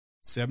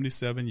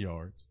 77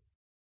 yards,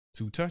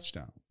 2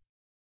 touchdowns.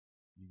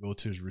 You go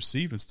to his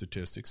receiving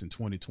statistics in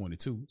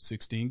 2022,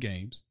 16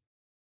 games,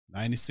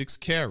 96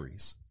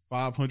 carries,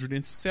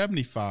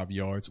 575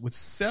 yards with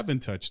 7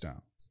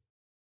 touchdowns.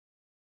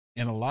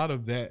 And a lot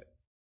of that,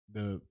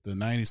 the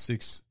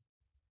 96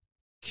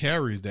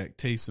 carries that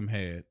Taysom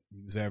had,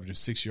 he was averaging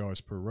 6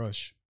 yards per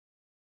rush.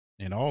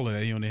 And all of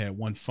that, he only had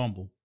 1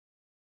 fumble.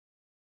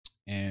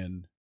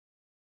 And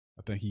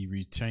I think he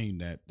retained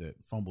that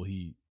fumble.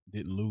 He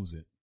didn't lose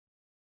it.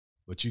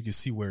 But you can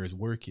see where his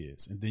work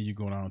is. And then you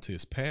go down to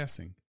his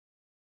passing.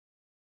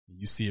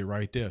 You see it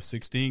right there.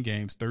 16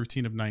 games,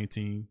 13 of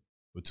 19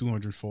 with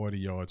 240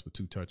 yards with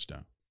 2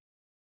 touchdowns.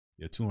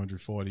 Yeah,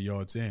 240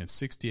 yards in.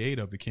 68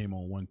 of it came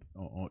on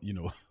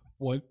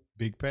one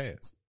big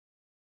pass.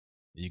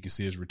 You can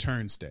see his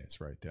return stats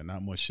right there.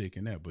 Not much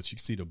shaking that, but you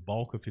can see the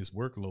bulk of his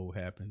workload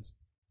happens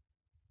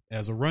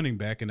as a running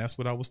back, and that's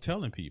what I was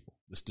telling people.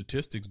 The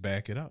statistics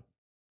back it up.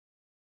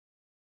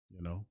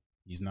 You know,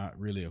 he's not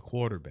really a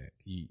quarterback.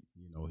 He's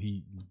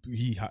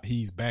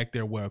back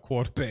there where a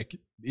quarterback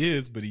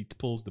is, but he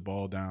pulls the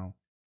ball down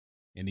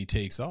and he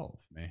takes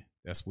off, man.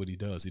 That's what he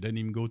does. He doesn't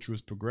even go through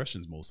his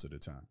progressions most of the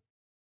time.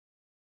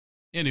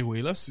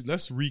 Anyway, let's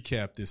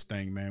recap this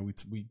thing, man.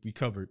 We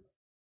covered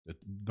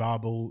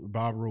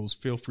Bob Rose.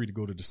 Feel free to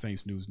go to the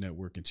Saints News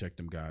Network and check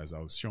them guys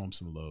out. Show them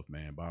some love,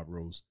 man. Bob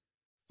Rose.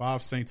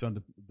 5 Saints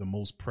under the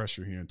most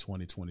pressure here in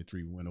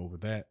 2023. We went over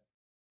that.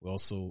 We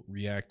also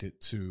reacted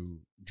to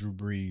Drew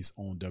Brees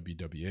on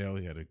WWL.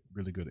 He had a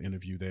really good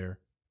interview there.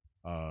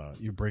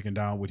 You're breaking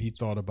down what he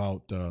thought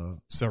about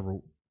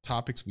several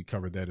topics. We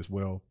covered that as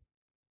well.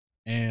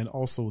 And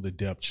also the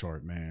depth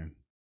chart, man.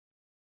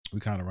 We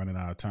kind of running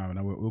out of time,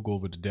 and we'll go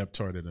over the depth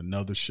chart at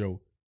another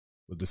show.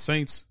 But the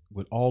Saints,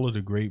 with all of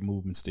the great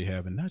movements they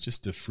have, and not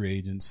just the free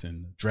agents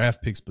and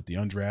draft picks, but the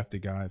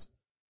undrafted guys,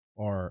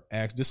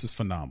 this is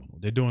phenomenal.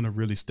 They're doing a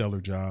really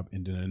stellar job.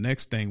 And then the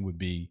next thing would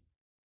be,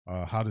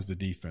 how does the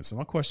defense? So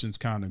my questions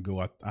kind of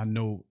go, I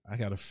know I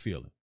got a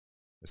feeling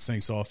the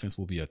Saints offense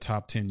will be a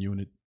top 10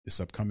 unit this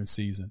upcoming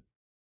season.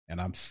 And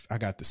I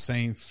got the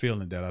same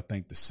feeling that I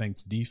think the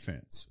Saints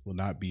defense will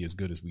not be as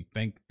good as we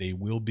think they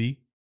will be,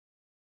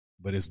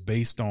 but it's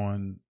based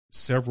on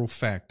several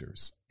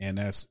factors. And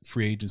that's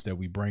free agents that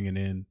we bringing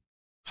in.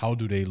 How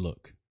do they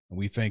look? And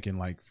we thinking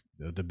like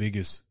the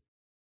biggest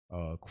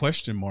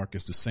question mark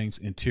is the Saints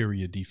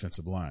interior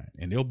defensive line.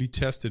 And they'll be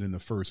tested in the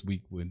first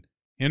week when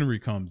Henry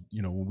comes,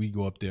 when we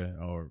go up there,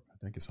 or I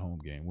think it's a home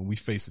game, when we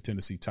face the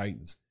Tennessee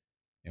Titans.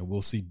 And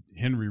we'll see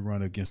Henry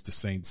run against the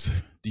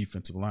Saints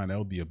defensive line.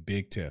 That'll be a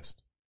big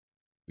test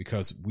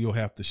because we'll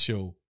have to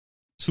show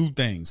two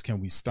things. Can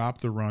we stop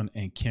the run,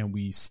 and can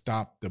we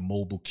stop the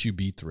mobile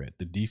QB threat?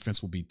 The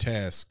defense will be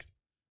tasked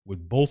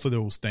with both of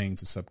those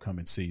things this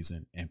upcoming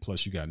season. And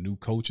plus you got new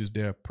coaches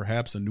there,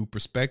 perhaps a new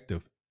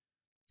perspective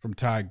from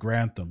Ty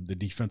Grantham. The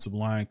defensive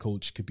line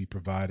coach could be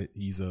provided.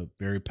 He's a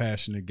very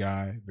passionate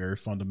guy, very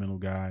fundamental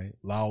guy,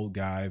 loud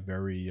guy,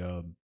 very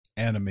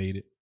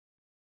animated.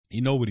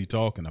 He know what he's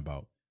talking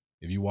about.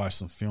 If you watch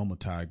some film of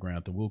Ty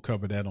Grantham, we'll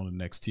cover that on the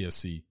next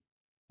TSC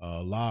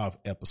live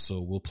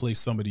episode. We'll play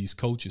some of these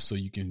coaches so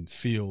you can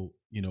feel,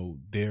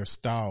 their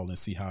style and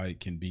see how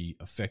it can be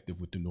effective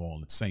with the New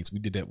Orleans Saints. We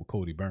did that with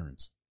Cody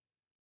Burns.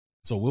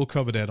 So we'll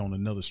cover that on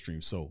another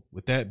stream. So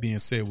with that being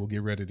said, we'll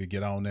get ready to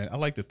get on that. I'd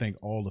like to thank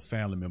all the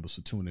family members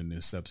for tuning in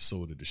this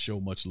episode of the show.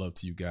 Much love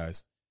to you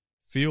guys.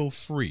 Feel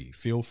free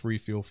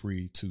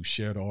to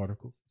share the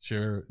article,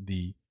 share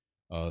the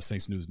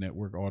Saints News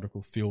Network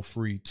article. Feel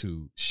free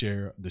to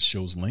share the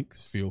show's link.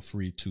 Feel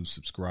free to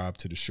subscribe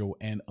to the show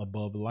and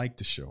above like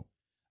the show.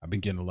 I've been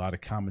getting a lot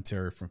of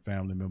commentary from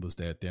family members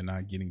that they're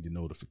not getting the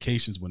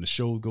notifications when the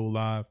show go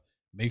live.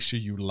 Make sure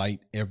you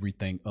light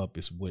everything up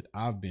is what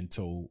I've been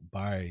told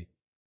by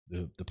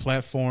the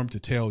platform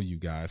to tell you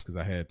guys, because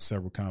I had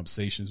several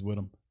conversations with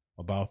them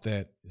about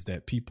that, is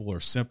that people are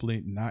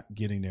simply not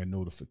getting their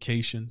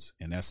notifications,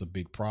 and that's a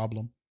big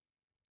problem.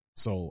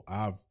 So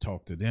I've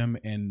talked to them,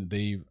 and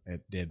they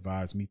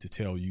advised me to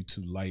tell you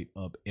to light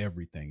up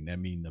everything. That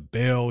means the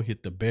bell,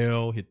 hit the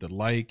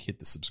like, hit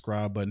the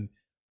subscribe button,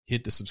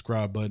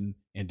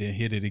 and then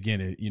hit it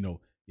again.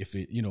 If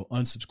it,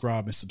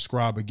 unsubscribe and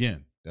subscribe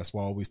again. That's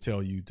why I always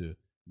tell you to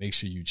make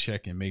sure you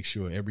check and make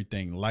sure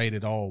everything light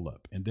it all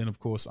up. And then of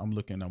course I'm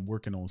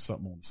working on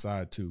something on the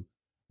side too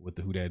with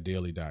the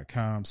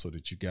WhoDatDaily.com so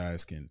that you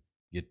guys can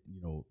get,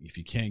 if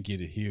you can't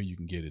get it here, you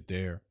can get it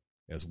there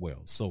as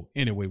well. So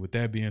anyway, with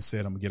that being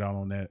said, I'm gonna get out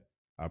on that.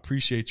 I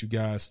appreciate you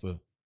guys for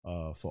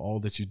all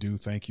that you do.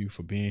 Thank you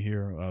for being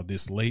here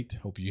this late.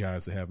 Hope you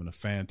guys are having a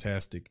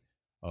fantastic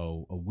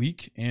a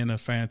week and a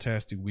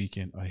fantastic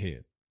weekend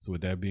ahead. So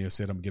with that being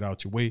said, I'm gonna get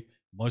out your way.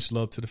 Much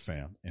love to the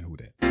fam and Who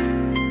Dat.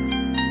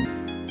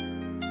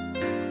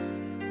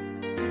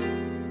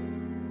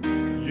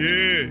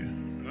 Yeah.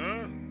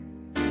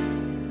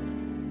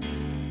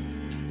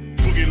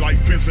 Boogie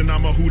like Benson,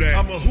 I'm a Who Dat.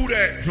 I'm a Who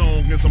Dat.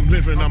 Long as I'm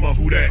living, I'm a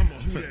Who Dat.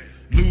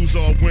 Lose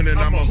or winning,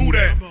 I'm a Who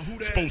Dat.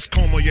 Sports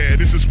coma, yeah,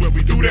 this is where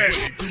we do that.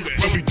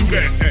 Where we do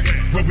that,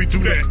 where we do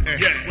that,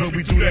 where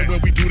we do that, where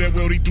we do that,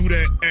 where we do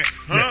that.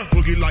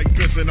 Boogie like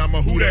Benson, I'm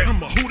a Who Dat.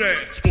 I'm a Who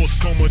Dat. Sports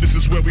coma, this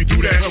is where we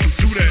do that. Where we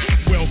do that.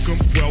 Welcome,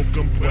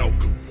 welcome,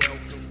 welcome.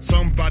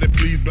 Somebody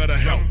please better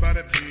help.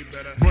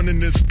 Running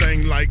this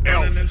thing like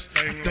Elf. I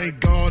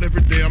thank God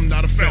every day I'm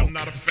not a felt.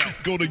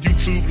 Go to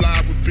YouTube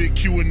Live with Big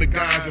Q and the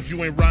guys. If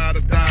you ain't ride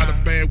or die, the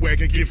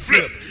bandwagon get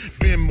flipped.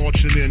 Been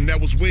marching in,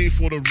 that was way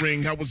for the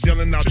ring. I was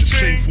yelling out your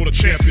chain for the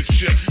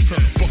championship.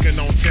 Bucking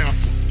on town,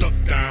 duck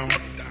down.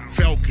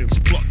 Falcons,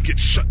 pluck, get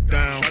shut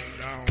down.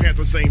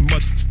 Panthers ain't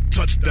much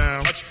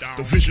touchdown.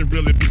 The vision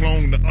really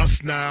belong to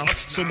us now.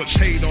 So much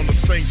hate on the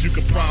Saints, you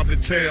could probably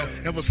tell.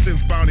 Ever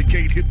since Bounty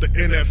Gate hit the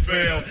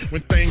NFL,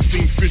 when things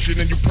seem fishy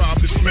and you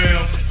probably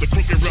smell the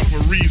crooked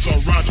referees are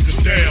Roger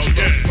Goodell.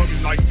 Yeah,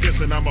 like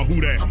this and I'm a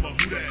Who Dat.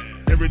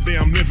 Every day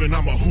I'm living,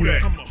 I'm a Who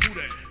Dat.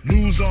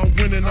 Lose or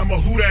winning, I'm a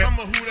who that.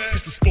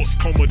 It's the sports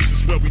coma, this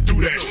is where we do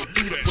that.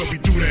 Where we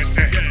do that,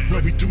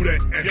 where we do that,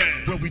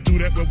 where we do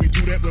that, where we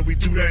do that, where we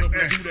do that.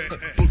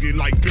 Boogie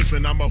like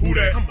Benson, I'm a who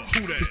that.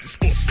 It's the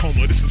sports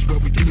coma, this is where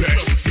we do that.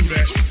 You're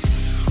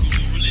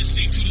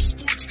listening to the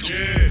Sports Coma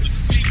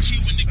with Big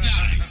Q and the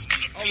guys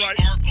on the PRO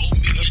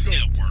Media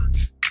Network.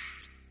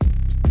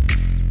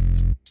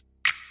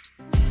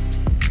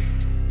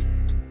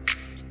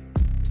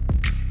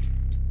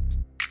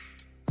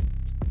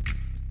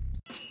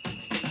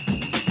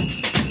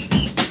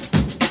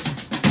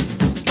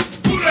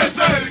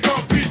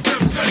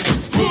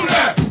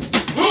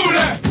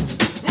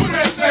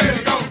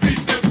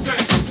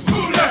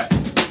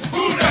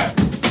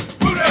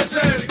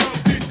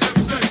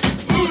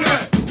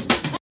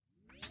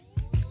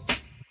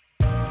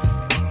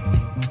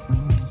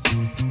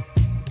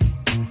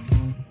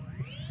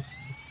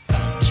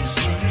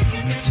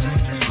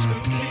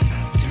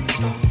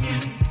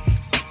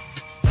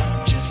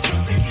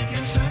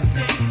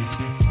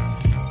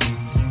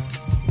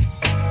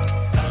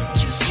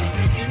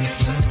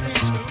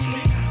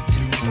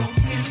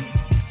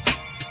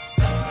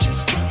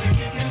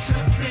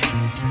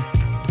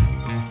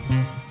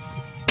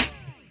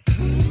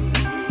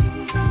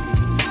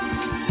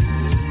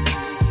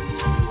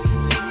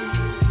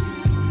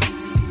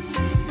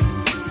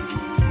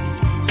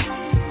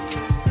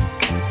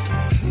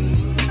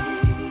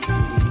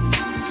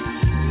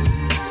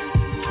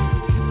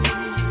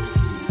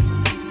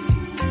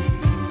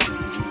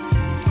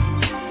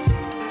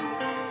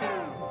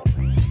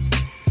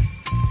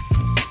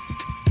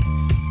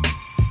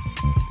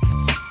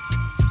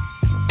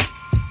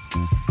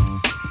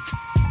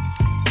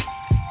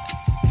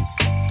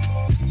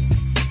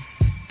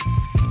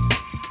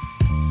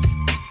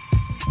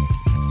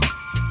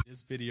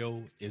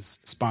 Video is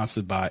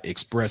sponsored by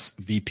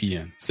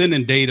ExpressVPN.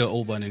 Sending data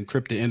over an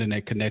encrypted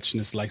internet connection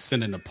is like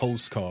sending a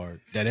postcard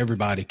that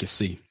everybody can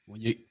see.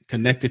 When you're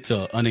connected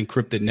to an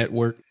unencrypted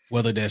network,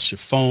 whether that's your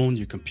phone,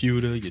 your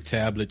computer, your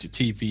tablet, your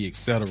TV,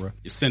 etc.,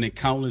 you're sending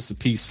countless of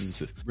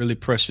pieces of really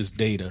precious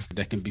data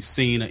that can be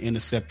seen or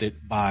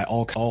intercepted by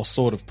all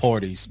sort of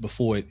parties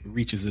before it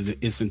reaches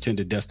its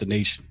intended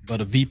destination.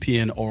 But a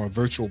VPN or a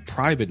virtual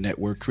private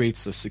network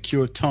creates a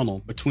secure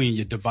tunnel between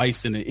your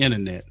device and the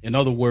internet. In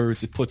other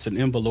words, it puts an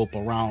envelope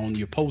around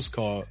your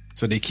postcard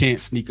so they can't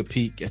sneak a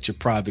peek at your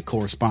private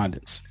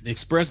correspondence. The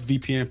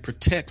ExpressVPN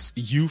protects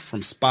you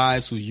from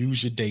spies who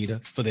use your data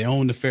for their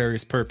own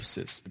nefarious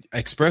purposes.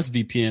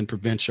 ExpressVPN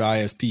prevents your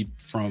ISP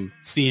from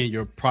seeing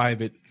your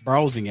private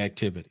browsing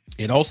activity.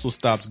 It also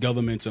stops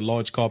governments and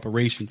large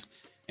corporations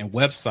and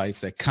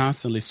websites that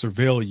constantly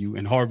surveil you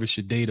and harvest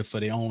your data for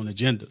their own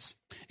agendas.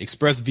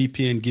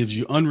 ExpressVPN gives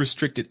you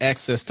unrestricted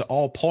access to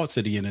all parts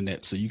of the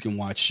internet, so you can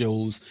watch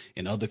shows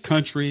in other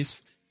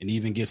countries and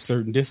even get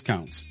certain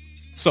discounts.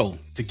 So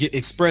to get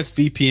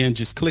ExpressVPN,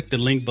 just click the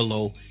link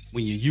below.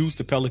 When you use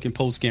the Pelican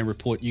Postscan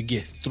report, you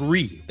get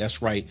 3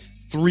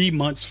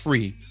 months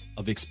free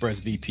of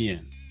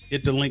ExpressVPN.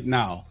 Hit the link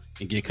now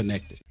and get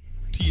connected.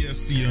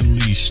 TSC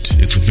Unleashed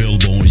is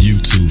available on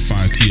YouTube.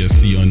 Find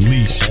TSC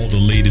Unleashed. All the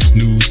latest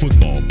news,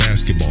 football,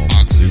 basketball,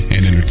 boxing,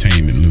 and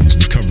entertainment news.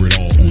 We cover it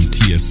all on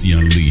TSC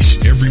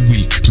Unleashed. Every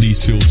week,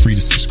 please feel free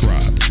to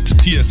subscribe to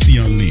TSC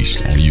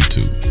Unleashed on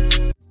YouTube.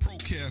 Pro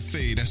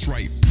Cafe, that's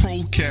right.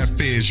 Pro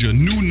Cafe is your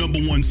new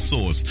 #1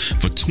 source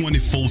for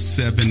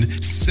 24/7,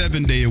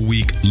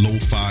 7-day-a-week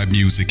lo-fi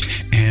music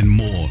and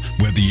more.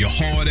 Whether you're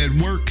hard at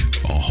work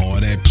or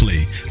hard at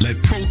play,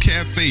 let Pro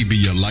Cafe be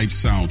your life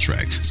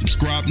soundtrack.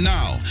 Subscribe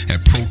now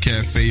at Pro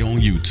Cafe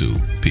on YouTube.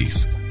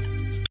 Peace.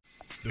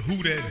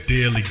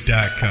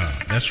 TheWhoThatDaily.com.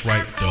 That's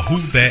right,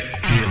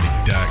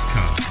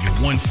 TheWhoThatDaily.com. Your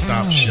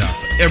one-stop shop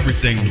for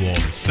everything New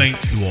Orleans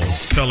Saints, New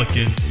Orleans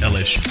Pelicans,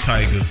 LSU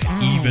Tigers,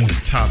 even the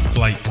top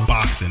flight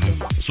boxing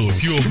news. So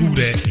if you're a Who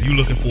That and you're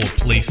looking for a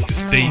place to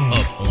stay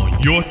up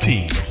on your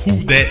team,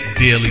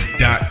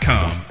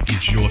 TheWhoThatDaily.com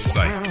is your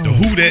site.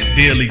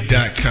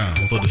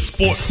 TheWhoThatDaily.com for the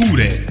sport Who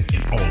That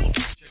in all of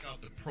us.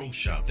 Pro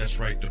Shop. That's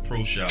right, the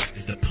Pro Shop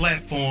is the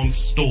platform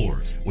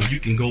store where you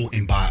can go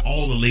and buy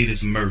all the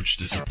latest merch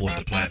to support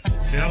the platform.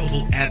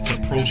 Available at the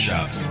Pro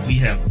Shops, we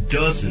have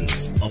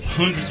dozens of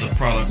hundreds of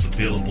products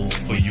available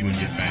for you and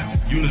your family.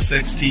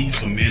 Unisex tees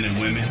for men and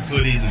women,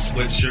 hoodies and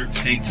sweatshirts,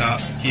 tank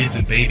tops, kids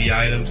and baby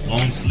items,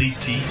 long sleeve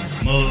tees,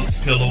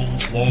 mugs,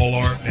 pillows, wall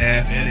art,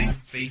 bath bedding,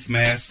 face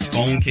masks,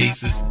 phone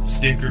cases,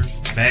 stickers,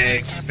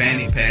 bags,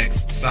 fanny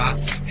packs,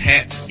 socks,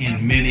 hats,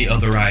 and many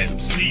other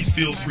items. Please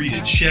feel free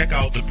to check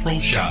out the Pro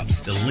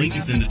Shops. The link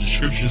is in the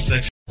description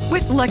section.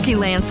 With Lucky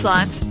Land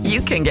Slots,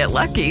 you can get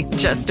lucky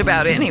just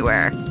about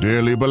anywhere.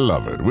 Dearly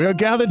beloved, we are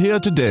gathered here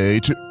today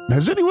to...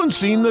 Has anyone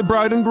seen the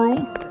bride and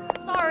groom?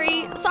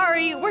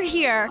 Sorry, we're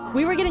here.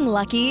 We were getting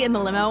lucky in the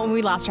limo and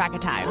we lost track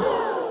of time.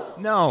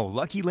 No,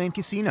 Lucky Land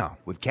Casino,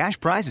 with cash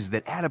prizes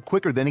that add up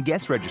quicker than a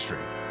guest registry.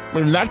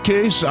 In that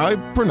case, I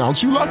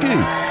pronounce you lucky.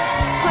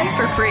 Play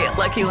for free at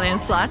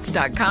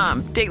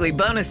LuckyLandSlots.com. Daily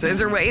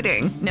bonuses are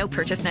waiting. No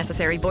purchase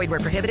necessary. Void where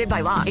prohibited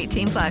by law.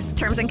 18+.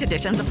 Terms and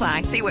conditions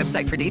apply. See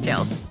website for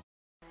details.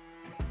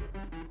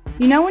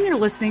 You know when you're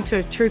listening to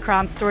a true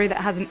crime story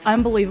that has an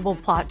unbelievable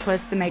plot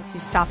twist that makes you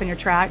stop in your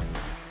tracks?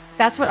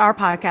 That's what our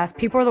podcast,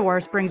 People Are the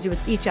Worst, brings you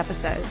with each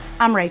episode.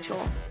 I'm Rachel.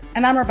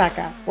 And I'm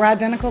Rebecca. We're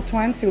identical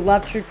twins who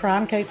love true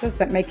crime cases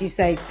that make you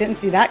say, didn't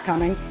see that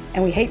coming,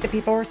 and we hate the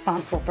people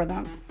responsible for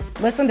them.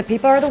 Listen to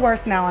People Are the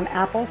Worst now on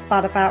Apple,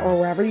 Spotify, or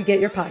wherever you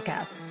get your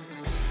podcasts.